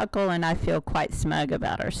kind of chuckle and I feel quite smug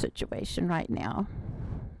about our situation right now.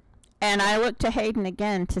 And I look to Hayden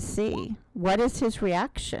again to see what is his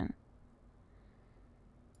reaction.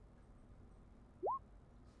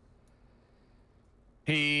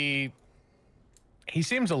 He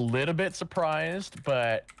seems a little bit surprised,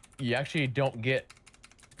 but you actually don't get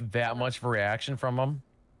that much of a reaction from him.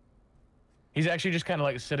 He's actually just kind of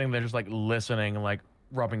like sitting there, just like listening and like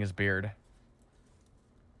rubbing his beard.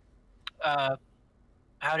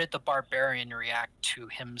 How did the barbarian react to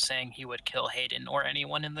him saying he would kill Hayden or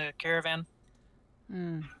anyone in the caravan?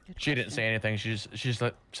 She didn't say anything. She's just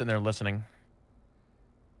like, sitting there listening.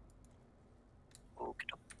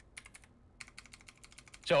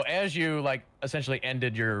 So as you like essentially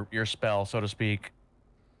ended your spell, so to speak,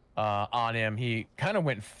 on him, he kind of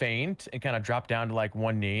went faint and kind of dropped down to like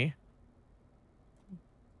one knee.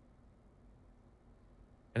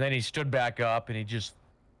 And then he stood back up and he just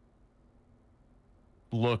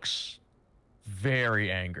looks very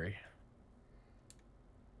angry.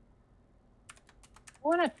 I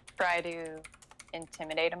want to try to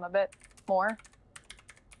intimidate him a bit more.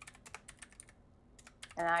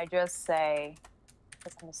 And I just say,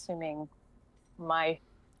 because I'm assuming my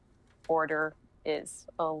order is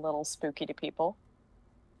a little spooky to people,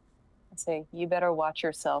 I say, you better watch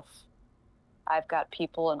yourself. I've got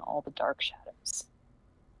people in all the dark shadows.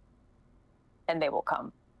 And they will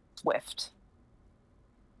come swift.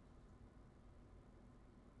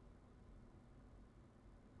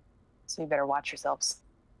 So you better watch yourselves.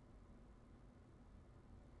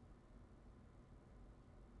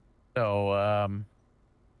 So,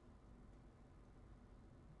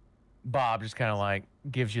 Bob just kind of like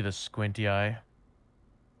gives you the squinty eye.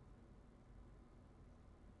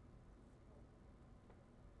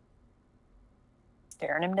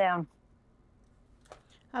 Staring him down.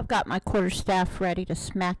 I've got my quarterstaff ready to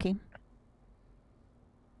smack him.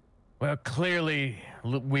 Well, clearly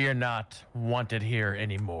we are not wanted here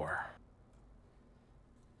anymore.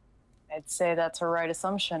 I'd say that's a right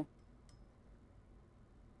assumption.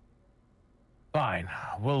 Fine,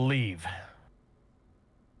 we'll leave.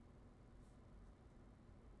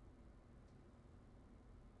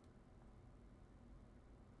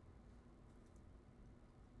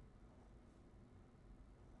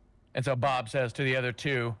 And so Bob says to the other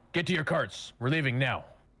two, get to your carts. We're leaving now.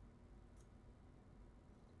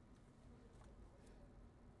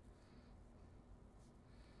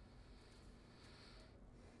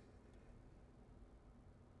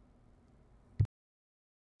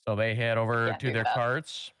 So they head over Can't to do their that.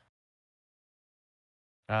 carts.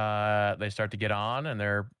 They start to get on, and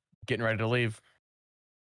they're getting ready to leave.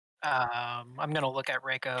 I'm going to look at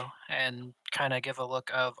Reiko and kind of give a look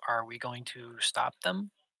of, are we going to stop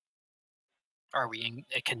them? Are we in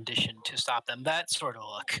a condition to stop them? That sort of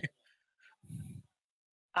look.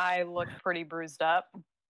 I look pretty bruised up,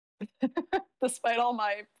 despite all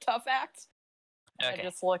my tough act. Okay. I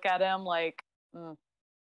just look at him like,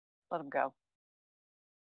 let him go.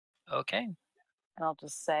 Okay. And I'll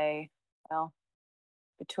just say, well,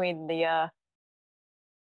 between the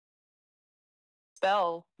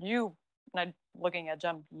spell, you, and I'm looking at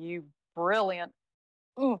Jem, you brilliant.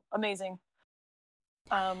 Amazing.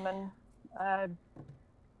 And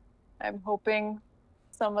I'm hoping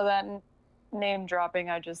some of that name dropping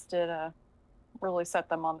I just did really set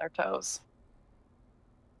them on their toes.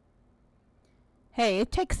 Hey,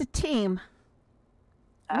 it takes a team.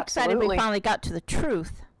 I'm excited Absolutely. we finally got to the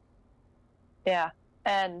truth. Yeah.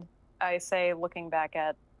 And I say, looking back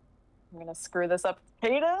at, I'm going to screw this up,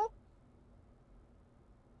 Kata?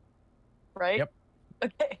 Right? Yep.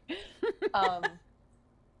 Okay.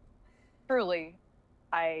 Truly,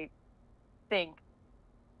 I think,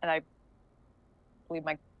 and I believe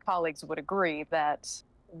my colleagues would agree, that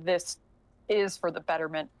this is for the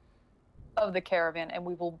betterment of the caravan, and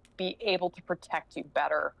we will be able to protect you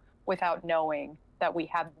better without knowing that we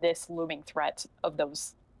have this looming threat of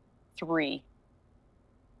those 3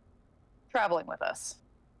 traveling with us.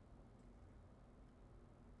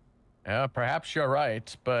 Yeah, perhaps you're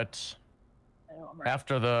right, but I know I'm right.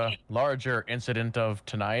 after the larger incident of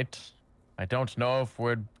tonight, I don't know if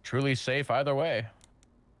we're truly safe either way.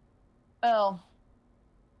 Well,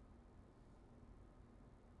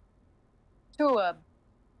 to a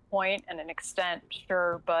point and an extent,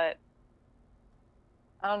 sure, but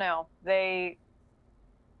I don't know. They,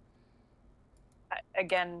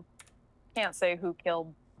 again, can't say who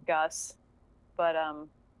killed Gus, but Oh,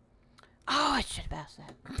 I should have asked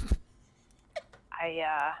that.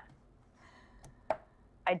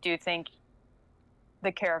 I do think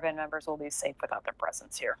the caravan members will be safe without their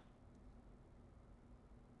presence here.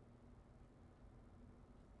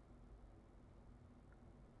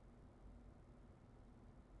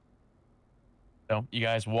 So you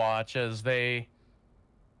guys watch as they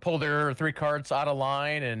pull their 3 carts out of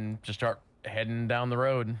line and just start heading down the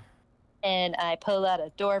road. And I pull out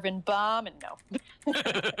a Dwarven bomb, and no.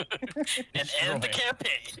 And end the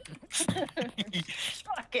campaign.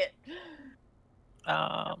 Fuck it.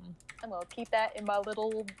 Um, I'm gonna keep that in my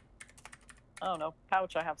little, I don't know,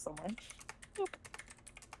 pouch I have somewhere. Boop.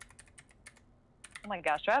 Oh my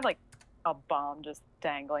gosh, do I have like a bomb just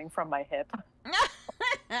dangling from my hip?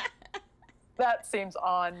 That seems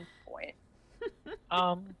on point.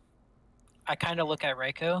 I kind of look at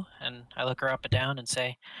Reiko and I look her up and down and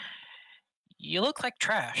say, "You look like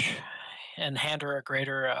trash," and hand her a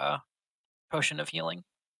greater potion of healing.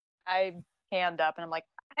 I hand up and I'm like,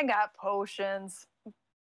 I got potions.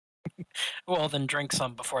 Well, then drink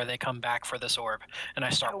some before they come back for this orb. And I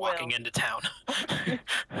start I will. walking into town. And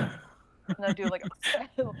I do like a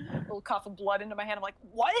little cough of blood into my hand. I'm like,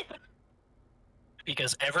 what?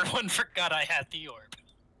 Because everyone forgot I had the orb.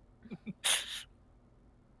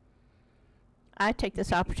 I take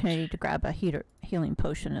this opportunity to grab a healing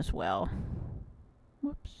potion as well.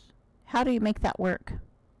 Whoops. How do you make that work?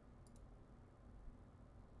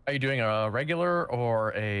 Are you doing a regular or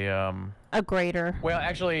A greater. Well,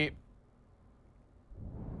 actually,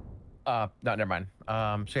 no, never mind.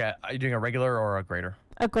 So yeah, are you doing a regular or a greater?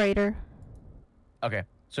 A greater. Okay,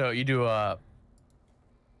 so you do a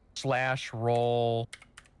slash roll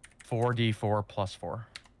 4d4 plus 4.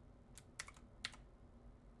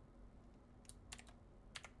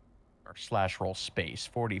 Or slash roll space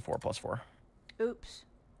 4d4 plus 4. Oops.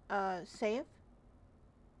 Save.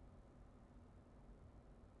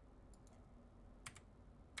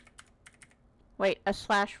 Wait, a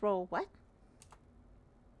slash roll what?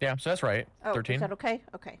 Yeah, so that's right. Oh, 13. is that okay?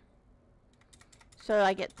 Okay. So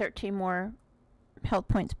I get 13 more health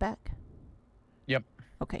points back? Yep.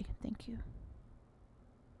 Okay, thank you.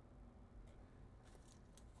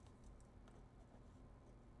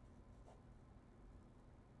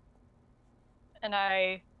 And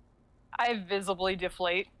I visibly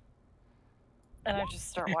deflate. And I just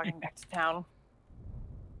start walking back to town.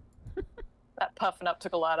 That puffing up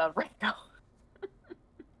took a lot out of Rico.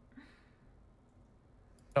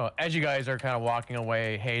 So as you guys are kind of walking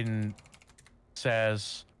away, Hayden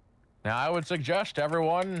says, "Now I would suggest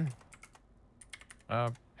everyone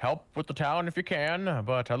help with the town if you can,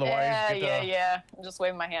 but otherwise Yeah. I'm just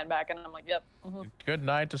waving my hand back, and I'm like, yep. Mm-hmm. Good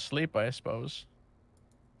night to sleep, I suppose."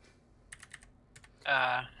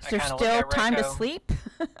 Is there still time to sleep?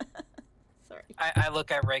 Sorry. I look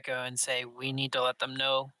at Reiko and say, we need to let them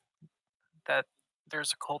know that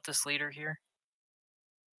there's a cultist leader here.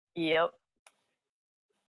 Yep.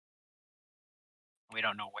 We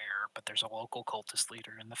don't know where, but there's a local cultist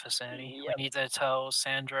leader in the vicinity. Yep. We need to tell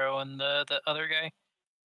Sandro and the other guy.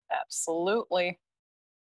 Absolutely.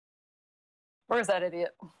 Where's that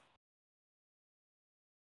idiot?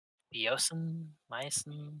 Eosin?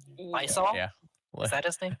 Myson? Yeah. Lysol? Yeah. Is that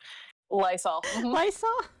his name? Lysol. Mhm. Lysol?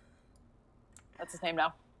 That's his name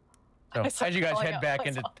now. So I as you guys calling head out back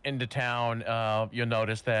Lysol. into town, you'll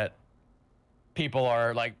notice that people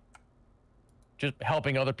are like just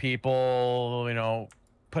helping other people, you know,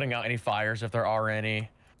 putting out any fires if there are any.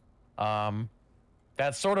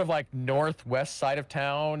 That's sort of like northwest side of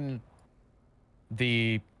town.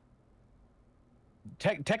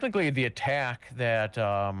 Technically the attack that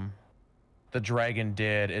the dragon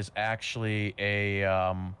did is actually a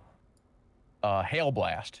hail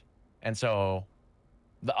blast, and so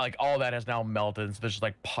like all that has now melted. So there's just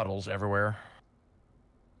like puddles everywhere.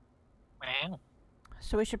 Wow.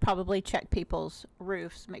 So we should probably check people's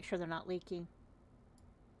roofs, make sure they're not leaking.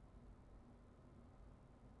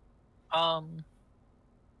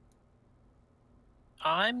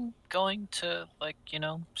 I'm going to,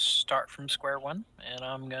 start from square one, and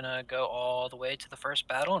I'm gonna go all the way to the first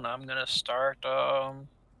battle, and I'm gonna start,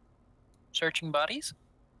 searching bodies.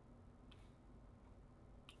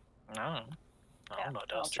 I don't know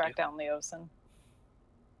what I'll else to track do. down Leosin.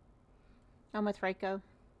 I'm with Reiko.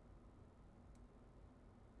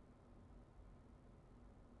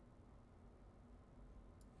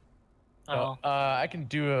 Oh, I can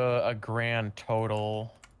do a grand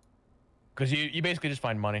total because you basically just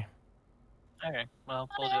find money. okay. Well,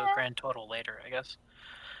 we'll do a grand total later, I guess.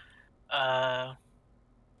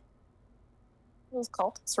 Those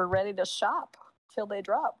cultists are ready to shop till they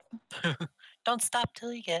drop. Don't stop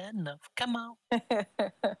till you get enough. Come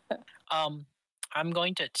on. I'm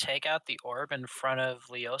going to take out the orb in front of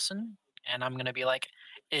Leosin, and I'm gonna be like,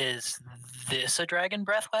 "Is this a dragon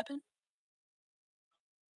breath weapon?"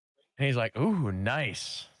 And he's like, "Ooh,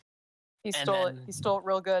 nice." He And stole it. then- He stole it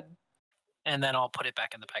real good. And then I'll put it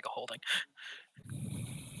back in the bag of holding.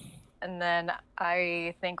 And then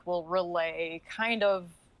I think we'll relay kind of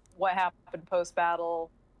what happened post battle,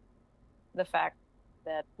 the fact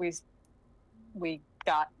that we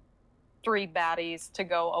got 3 baddies to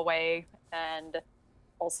go away, and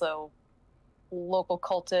also local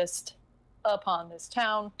cultist upon this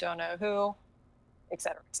town, don't know who,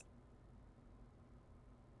 etc.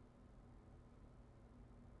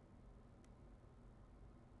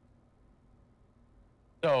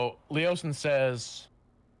 So Leosin says,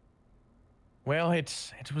 "Well,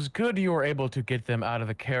 it was good you were able to get them out of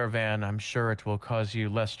the caravan. I'm sure it will cause you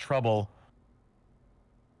less trouble.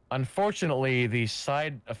 Unfortunately, the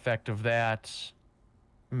side effect of that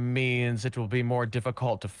means it will be more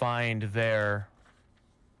difficult to find their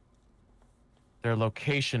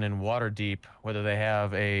location in Waterdeep, whether they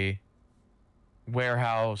have a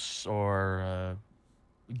warehouse or a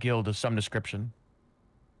guild of some description."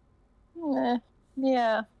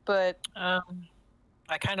 Yeah, but I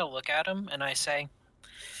kind of look at him and I say,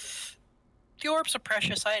 "The orb's a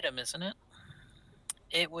precious item, isn't it?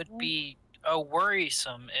 It would be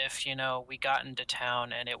worrisome if, we got into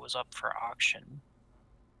town and it was up for auction.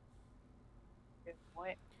 Good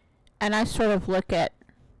point. And I sort of look at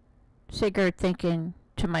Sigurd thinking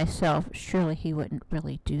to myself, surely he wouldn't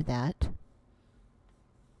really do that.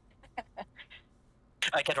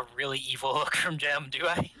 I get a really evil look from Jem, do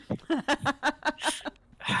I?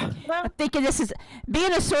 I'm thinking this is,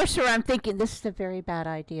 being a sorcerer, I'm thinking this is a very bad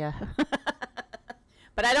idea.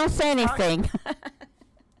 But I don't say anything.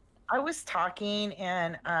 I was talking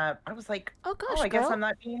and I was like, Oh gosh, I guess girl. I'm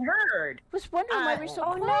not being heard. I was wondering why we're so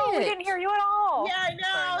Oh quiet. no, we didn't hear you at all. Yeah, I know.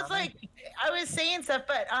 Sorry, I was Nami. like, I was saying stuff,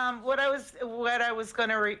 but what I was going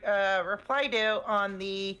to reply to on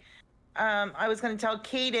the, I was going to tell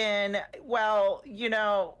Kaden, well,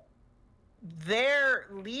 their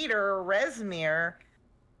leader, Resmir,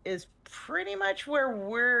 is pretty much where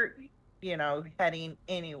we're, heading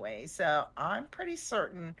anyway. So I'm pretty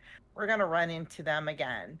certain we're going to run into them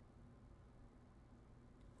again.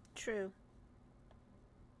 True.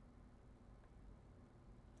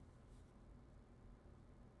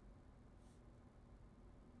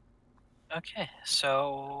 Okay,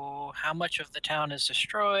 so how much of the town is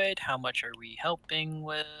destroyed? How much are we helping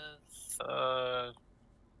with?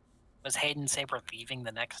 Was Hayden Saber leaving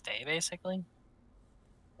the next day, basically?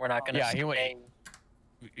 We're not going to Yeah,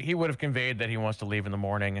 he would have conveyed that he wants to leave in the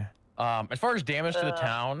morning. As far as damage to the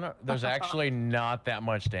town, there's actually not that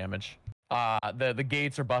much damage. The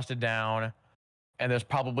gates are busted down, and there's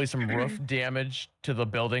probably some roof damage to the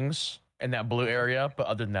buildings in that blue area, but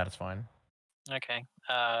other than that, it's fine. Okay.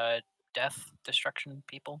 Death, destruction,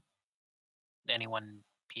 people? Anyone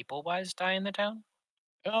people-wise die in the town?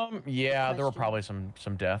 Yeah, there were question. probably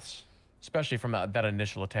some deaths, especially from that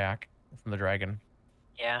initial attack from the dragon.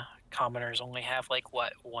 Yeah, commoners only have,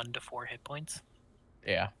 1 to 4 hit points?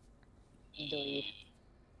 Yeah. Indeed.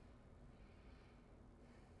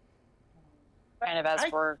 Kind of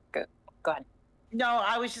as we're go ahead. No,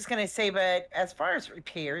 I was just going to say, but as far as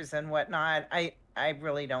repairs and whatnot, I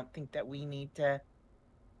really don't think that we need to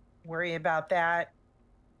worry about that.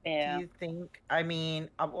 Yeah. Do you think? I mean,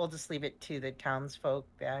 we'll just leave it to the townsfolk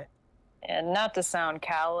that. And not to sound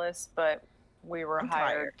callous, but we were I'm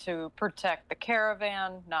hired to protect the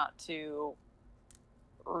caravan, not to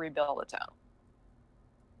rebuild the town.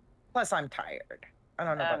 Plus, I'm tired. I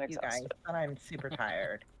don't know I'm about you guys, exhausted. but I'm super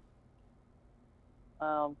tired.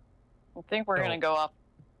 I think we're gonna go up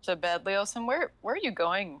to bed, Leos. And where are you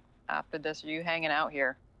going after this? Are you hanging out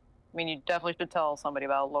here? I mean, you definitely should tell somebody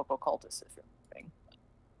about local cultists if you're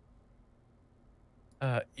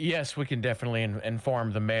moving. Yes, we can definitely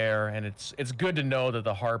inform the mayor, and it's good to know that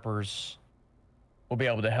the Harpers will be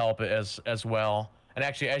able to help as well. And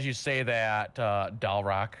actually, as you say that,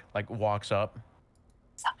 Dalrock walks up.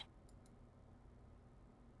 Summon.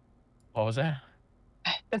 What was that?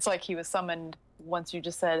 It's like he was summoned once you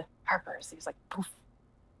just said Harper's. He was like, poof,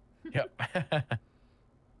 Yep.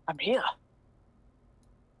 I'm here.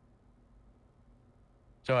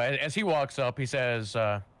 So as he walks up, he says,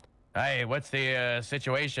 "Hey, what's the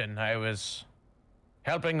situation? I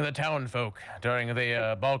helping the town folk during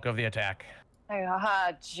the bulk of the attack. Hey,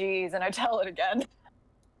 haha, jeez, and I tell it again.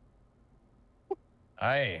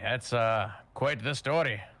 Aye, that's quite the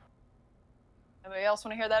story. Anybody else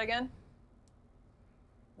want to hear that again?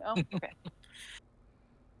 No? Okay.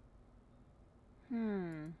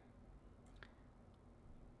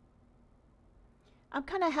 I'm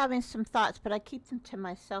kind of having some thoughts, but I keep them to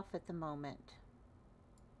myself at the moment.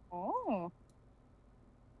 Oh.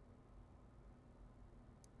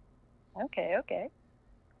 Okay.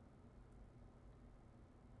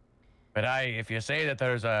 But if you say that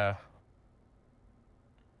there's a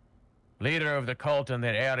leader of the cult in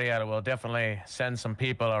that area, we'll definitely send some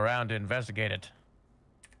people around to investigate it."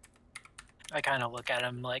 I kind of look at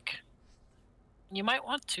him like, you might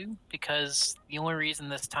want to, because the only reason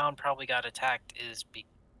this town probably got attacked is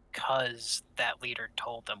because that leader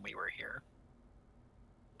told them we were here.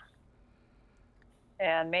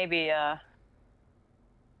 And maybe, I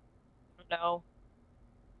don't know,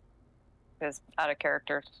 because out of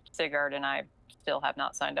character, Sigurd and I still have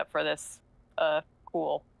not signed up for this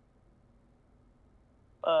cool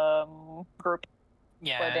group.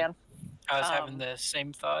 Yeah, Dan. I was having the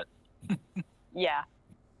same thought. Yeah.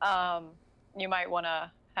 You might want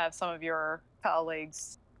to have some of your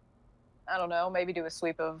colleagues, I don't know, maybe do a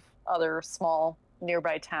sweep of other small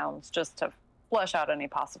nearby towns just to flesh out any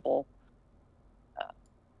possible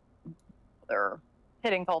other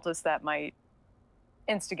hitting cultists that might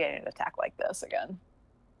instigate an attack like this again.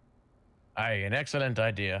 Aye, an excellent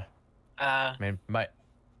idea. I mean,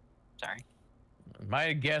 Sorry.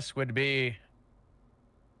 my guess would be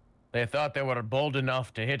They thought they were bold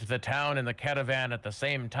enough to hit the town and the caravan at the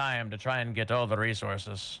same time to try and get all the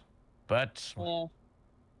resources. But Yeah.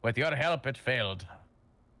 with your help, it failed.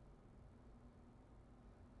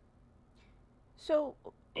 So,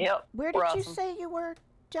 Yep. where we're did you awesome. say you were,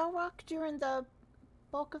 Del Rock, during the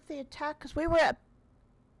bulk of the attack? Because we were at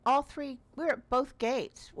all three. We were at both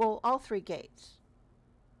gates. Well, all three gates.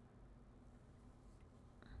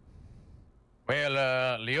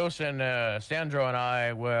 Well, Leosin, Sandro, and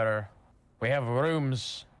I we have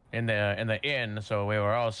rooms in the inn, so we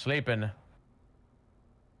were all sleeping.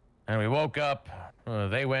 And we woke up.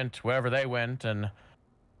 They went wherever they went, and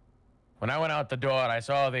when I went out the door, I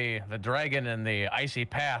saw the dragon in the icy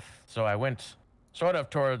path. So I went sort of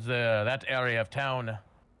towards that area of town,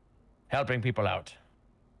 helping people out.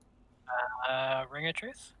 Ring of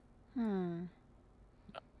Truth?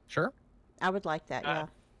 Sure. I would like that, yeah.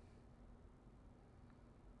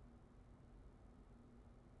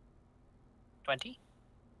 20?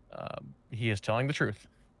 He is telling the truth.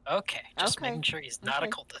 Okay, just Okay. making sure he's not a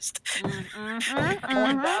Okay. cultist.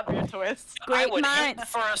 Wouldn't that be a twist? Great I would hate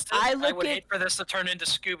minds. for us to. I I look would at- hate for this to turn into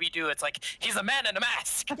Scooby Doo. It's like he's a man in a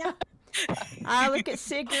mask. Yeah. I look at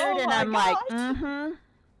Sigurd Oh and my I'm like,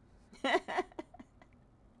 gosh.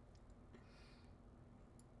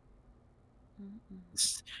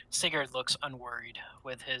 Sigurd looks unworried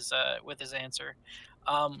with his answer.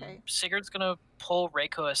 Okay. Sigurd's gonna pull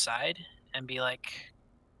Reiko aside and be like,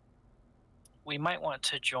 "We might want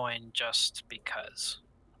to join just because."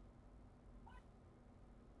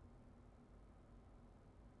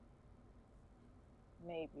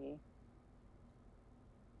 Maybe.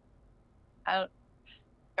 I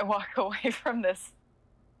walk away from this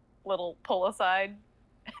little pull aside.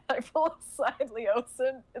 I pull aside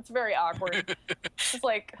Leosin. It's very awkward. It's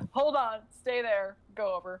like, hold on, stay there,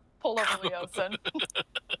 go over, pull over Leosin.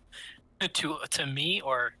 to me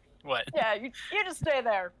or what? Yeah, you just stay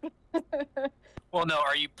there. Well, no.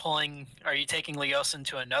 Are you taking Leosin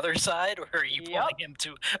to another side, or are you Yep. pulling him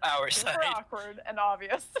to our Super side? awkward and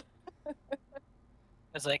obvious.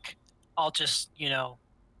 It's like, I'll just, I'll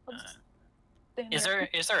just stand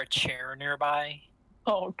Is there a chair nearby?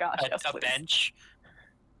 Oh gosh, yes, A please. bench?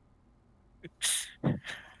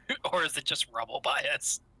 Or is it just rubble by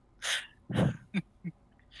us?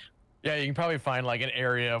 Yeah, you can probably find like an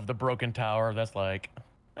area of the broken tower that's like,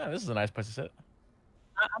 this is a nice place to sit.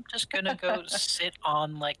 I'm just gonna go sit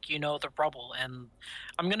on the rubble, and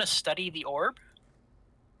I'm gonna study the orb.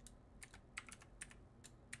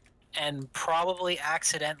 And probably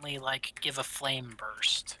accidentally give a flame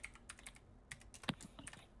burst.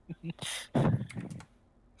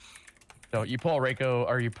 So you pull Reiko,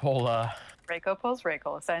 or you pull Reiko pulls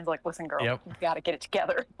Reiko. It sounds like, listen, girl, Yep. you gotta get it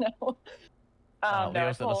together. No. No, I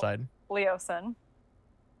Leosin pull aside. Leosin. And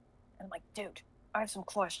I'm like, dude, I have some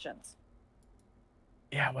questions.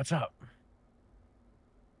 Yeah, what's up?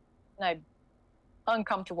 And I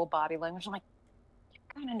uncomfortable body language. I'm like, you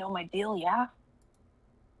kind of know my deal, yeah?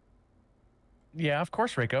 Yeah, of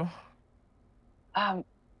course, Reiko. I'm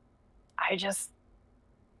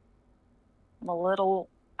a little,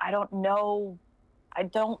 I don't know. I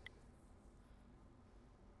don't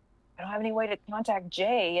have any way to contact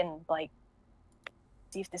Jay and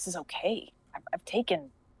see if this is okay. I've taken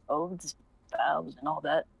oaths, vows, and all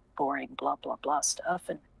that boring blah blah blah stuff,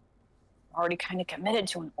 and I'm already kind of committed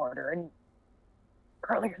to an order. And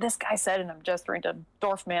earlier, this guy said, and I'm gesturing to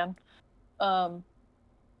Dwarf Man,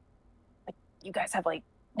 you guys have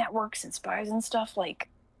networks and spies and stuff,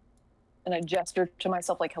 and I gestured to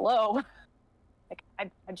myself hello. I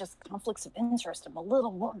just conflicts of interest. I'm a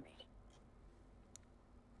little worried.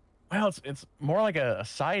 Well, it's more like a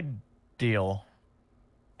side deal.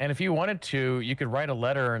 And if you wanted to, you could write a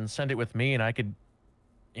letter and send it with me, and I could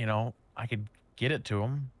get it to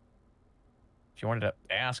him. If you wanted to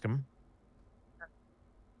ask him.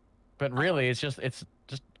 But really, it's just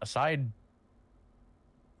a side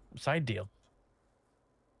deal.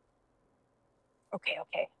 Okay.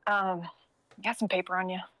 Got some paper on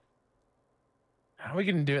you? We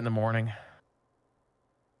can do it in the morning.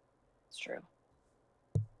 It's true.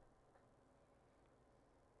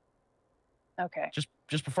 Okay.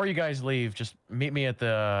 Just before you guys leave, just meet me at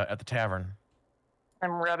the tavern.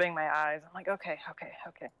 I'm rubbing my eyes. I'm like, okay.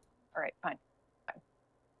 All right, fine.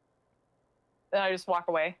 Then I just walk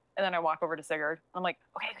away, and then I walk over to Sigurd. I'm like,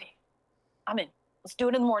 okay, I'm in. Let's do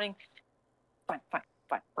it in the morning. Fine.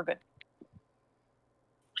 We're good.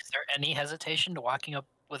 Is there any hesitation to walking up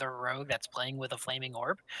with a rogue that's playing with a flaming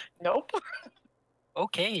orb? Nope.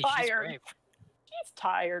 Okay, she's Fired. brave. She's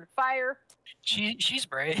tired. Fire. She's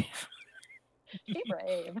brave. She's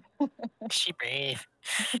brave. She brave.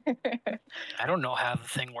 I don't know how the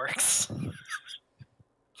thing works.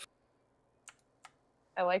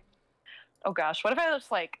 I like. Oh gosh, what if I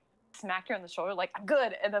just like smack you on the shoulder, like I'm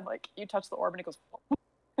good, and then like you touch the orb and it goes.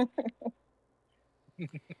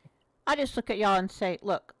 I just look at y'all and say,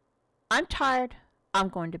 look, I'm tired. I'm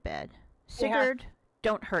going to bed. Sigurd,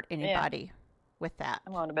 don't hurt anybody with that.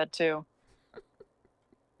 I'm going to bed too.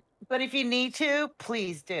 But if you need to,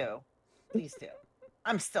 please do. Please do.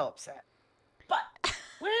 I'm still upset. But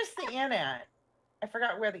where's the inn at? I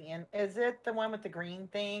forgot where the inn is. It the one with the green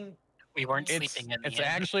thing? We weren't sleeping in the It's inn.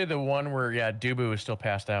 actually the one where Dubu is still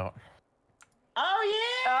passed out.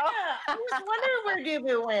 Oh yeah. I was wondering where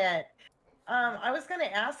Dubu went. I was going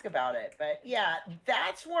to ask about it, but yeah,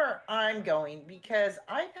 that's where I'm going because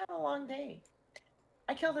I've had a long day.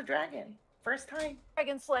 I killed a dragon. First time.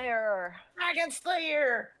 Dragon Slayer. Dragon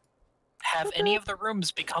Slayer. Have any of the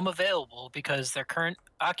rooms become available because their current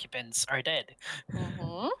occupants are dead?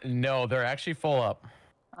 Mm-hmm. No, they're actually full up.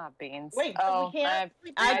 Ah, beans. Wait, so we can't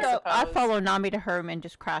sleep there? I suppose. follow Nami to her room and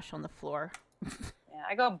just crash on the floor. Yeah,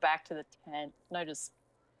 I go back to the tent and I just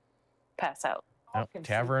pass out Oh, Can sleep in the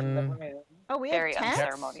tavern. room. Oh, we very have tents?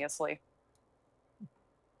 unceremoniously.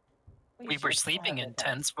 We were should sleeping have in it.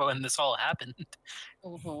 tents when this all happened.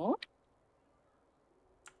 Mm-hmm.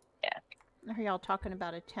 I hear y'all talking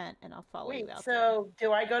about a tent, and I'll follow Wait, you out so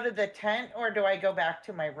do I go to the tent or do I go back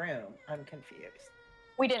to my room? I'm confused.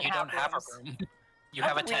 We didn't You have don't have rooms. a room. You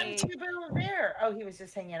have a Oh, tent. wait, Dubu there. Oh, he was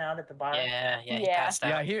just hanging out at the bar. Yeah, he Yeah. passed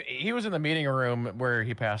out. Yeah, he was in the meeting room where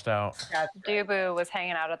he passed out. That's right. Dubu was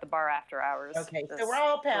hanging out at the bar after hours. Okay, so just we're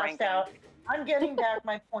all passed drinking. out. I'm getting back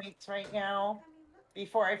my points right now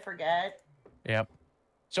before I forget. Yep.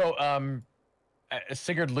 So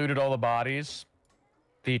Sigurd looted all the bodies.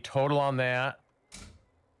 The total on that,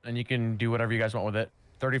 and you can do whatever you guys want with it.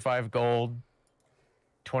 35 gold,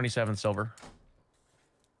 27 silver.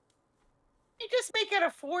 You just make it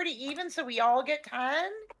a 40 even so we all get 10?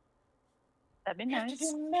 That'd be You have to nice.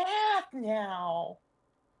 do math now.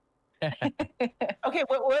 Okay,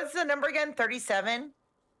 what was the number again? 37?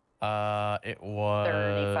 It was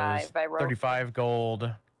 35. I wrote 35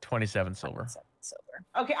 gold, 27 silver. 27 silver.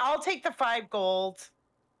 Okay, I'll take the 5 gold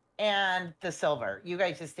and the silver. You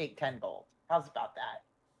guys just take 10 gold. How's about that?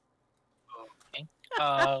 Okay.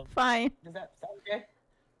 there. Fine. Does that sound good?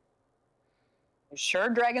 You sure,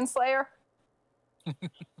 Dragon Slayer?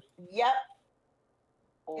 Yep,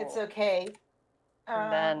 it's Cool. okay.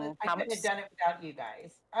 And then I how couldn't much- have done it without you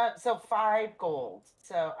guys. So 5 gold.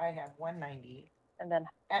 So I have 190. And then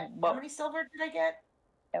And Well- how many silver did I get?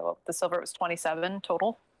 yeah, well, the silver was 27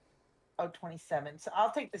 total. Oh, 27. So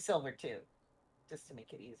I'll take the silver too, just to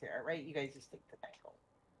make it easier, right? You guys just take the 10 gold.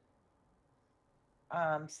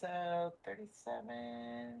 So 37,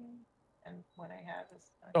 and what I have is.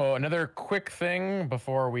 Oh, another quick thing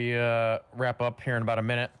before we wrap up here in about a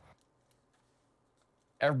minute.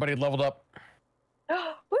 Everybody leveled up. Woo!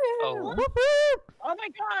 Oh. Whoop, whoop. Oh my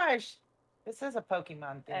gosh, this is a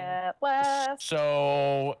Pokemon thing. At last.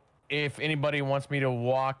 So if anybody wants me to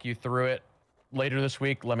walk you through it later this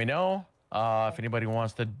week, let me know. If anybody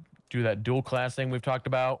wants to do that dual class thing we've talked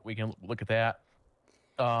about, we can look at that.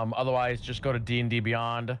 Otherwise, just go to D&D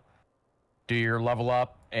Beyond, do your level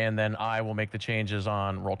up, and then I will make the changes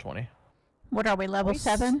on Roll20. What are we, level Nice.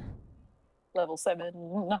 7? Level 7.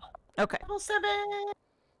 Okay. Level 7.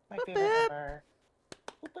 My Boop, favorite boop. number.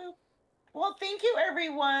 Boop, boop. Well, thank you,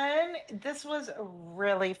 everyone. This was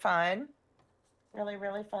really fun. Really,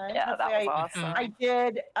 really fun. Yeah, that Hopefully was awesome. I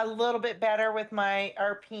did a little bit better with my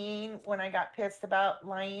RPing when I got pissed about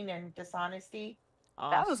lying and dishonesty.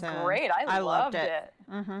 That was Awesome. great. I loved it.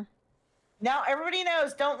 Mm-hmm. Now everybody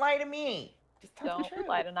knows, don't lie to me. Just tell the Don't truth.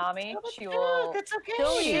 lie to Nami. Tell the She truth. will It's okay.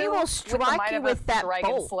 kill She you will with the strike might you of a with that Dragon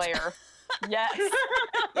bolt. Slayer. Yes.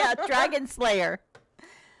 Yeah, Dragon Slayer.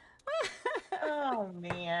 Oh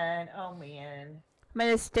man. Oh man. I'm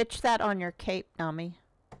going to stitch that on your cape, Nami.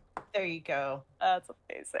 There you go. That's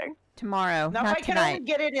amazing. Tomorrow, Now, if not I can only tonight.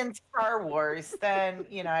 get it in Star Wars, then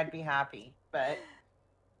I'd be happy. But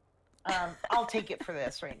I'll take it for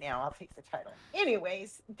this right now. I'll take the title.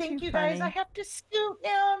 Anyways, thank Too you guys. funny. I have to scoot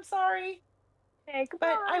now. I'm sorry, Hey,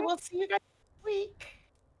 goodbye. but I will see you guys next week.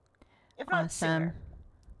 If not Awesome. sooner.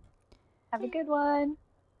 Have a good one.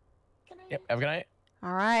 Good night. Yep, have a good night.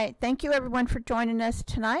 All right. Thank you, everyone, for joining us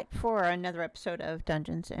tonight for another episode of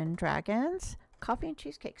Dungeons and Dragons, coffee and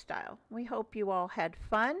cheesecake style. We hope you all had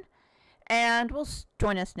fun, and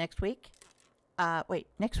join us next week. Wait,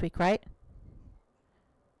 next week, right?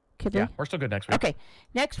 KidLee? Yeah, we're still good next week. Okay.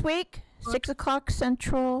 Next week, 6 o'clock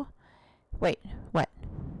Central. Wait, what?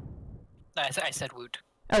 I said woot.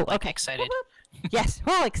 Oh, Like okay. excited. Whoop, whoop. Yes,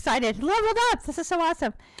 we're all excited. Leveled up. This is so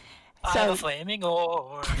awesome. I have a flaming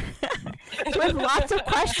orb. So we have lots of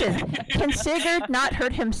questions. Can Sigurd not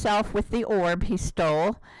hurt himself with the orb he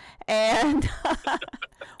stole? And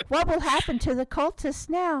what will happen to the cultists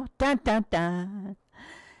now? Dun, dun, dun.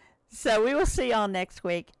 So we will see y'all next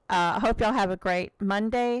week. I hope y'all have a great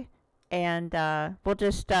Monday. And we'll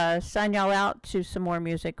just sign y'all out to some more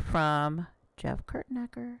music from Jeff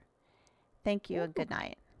Kurtnacker. Thank you and good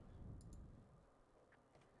night.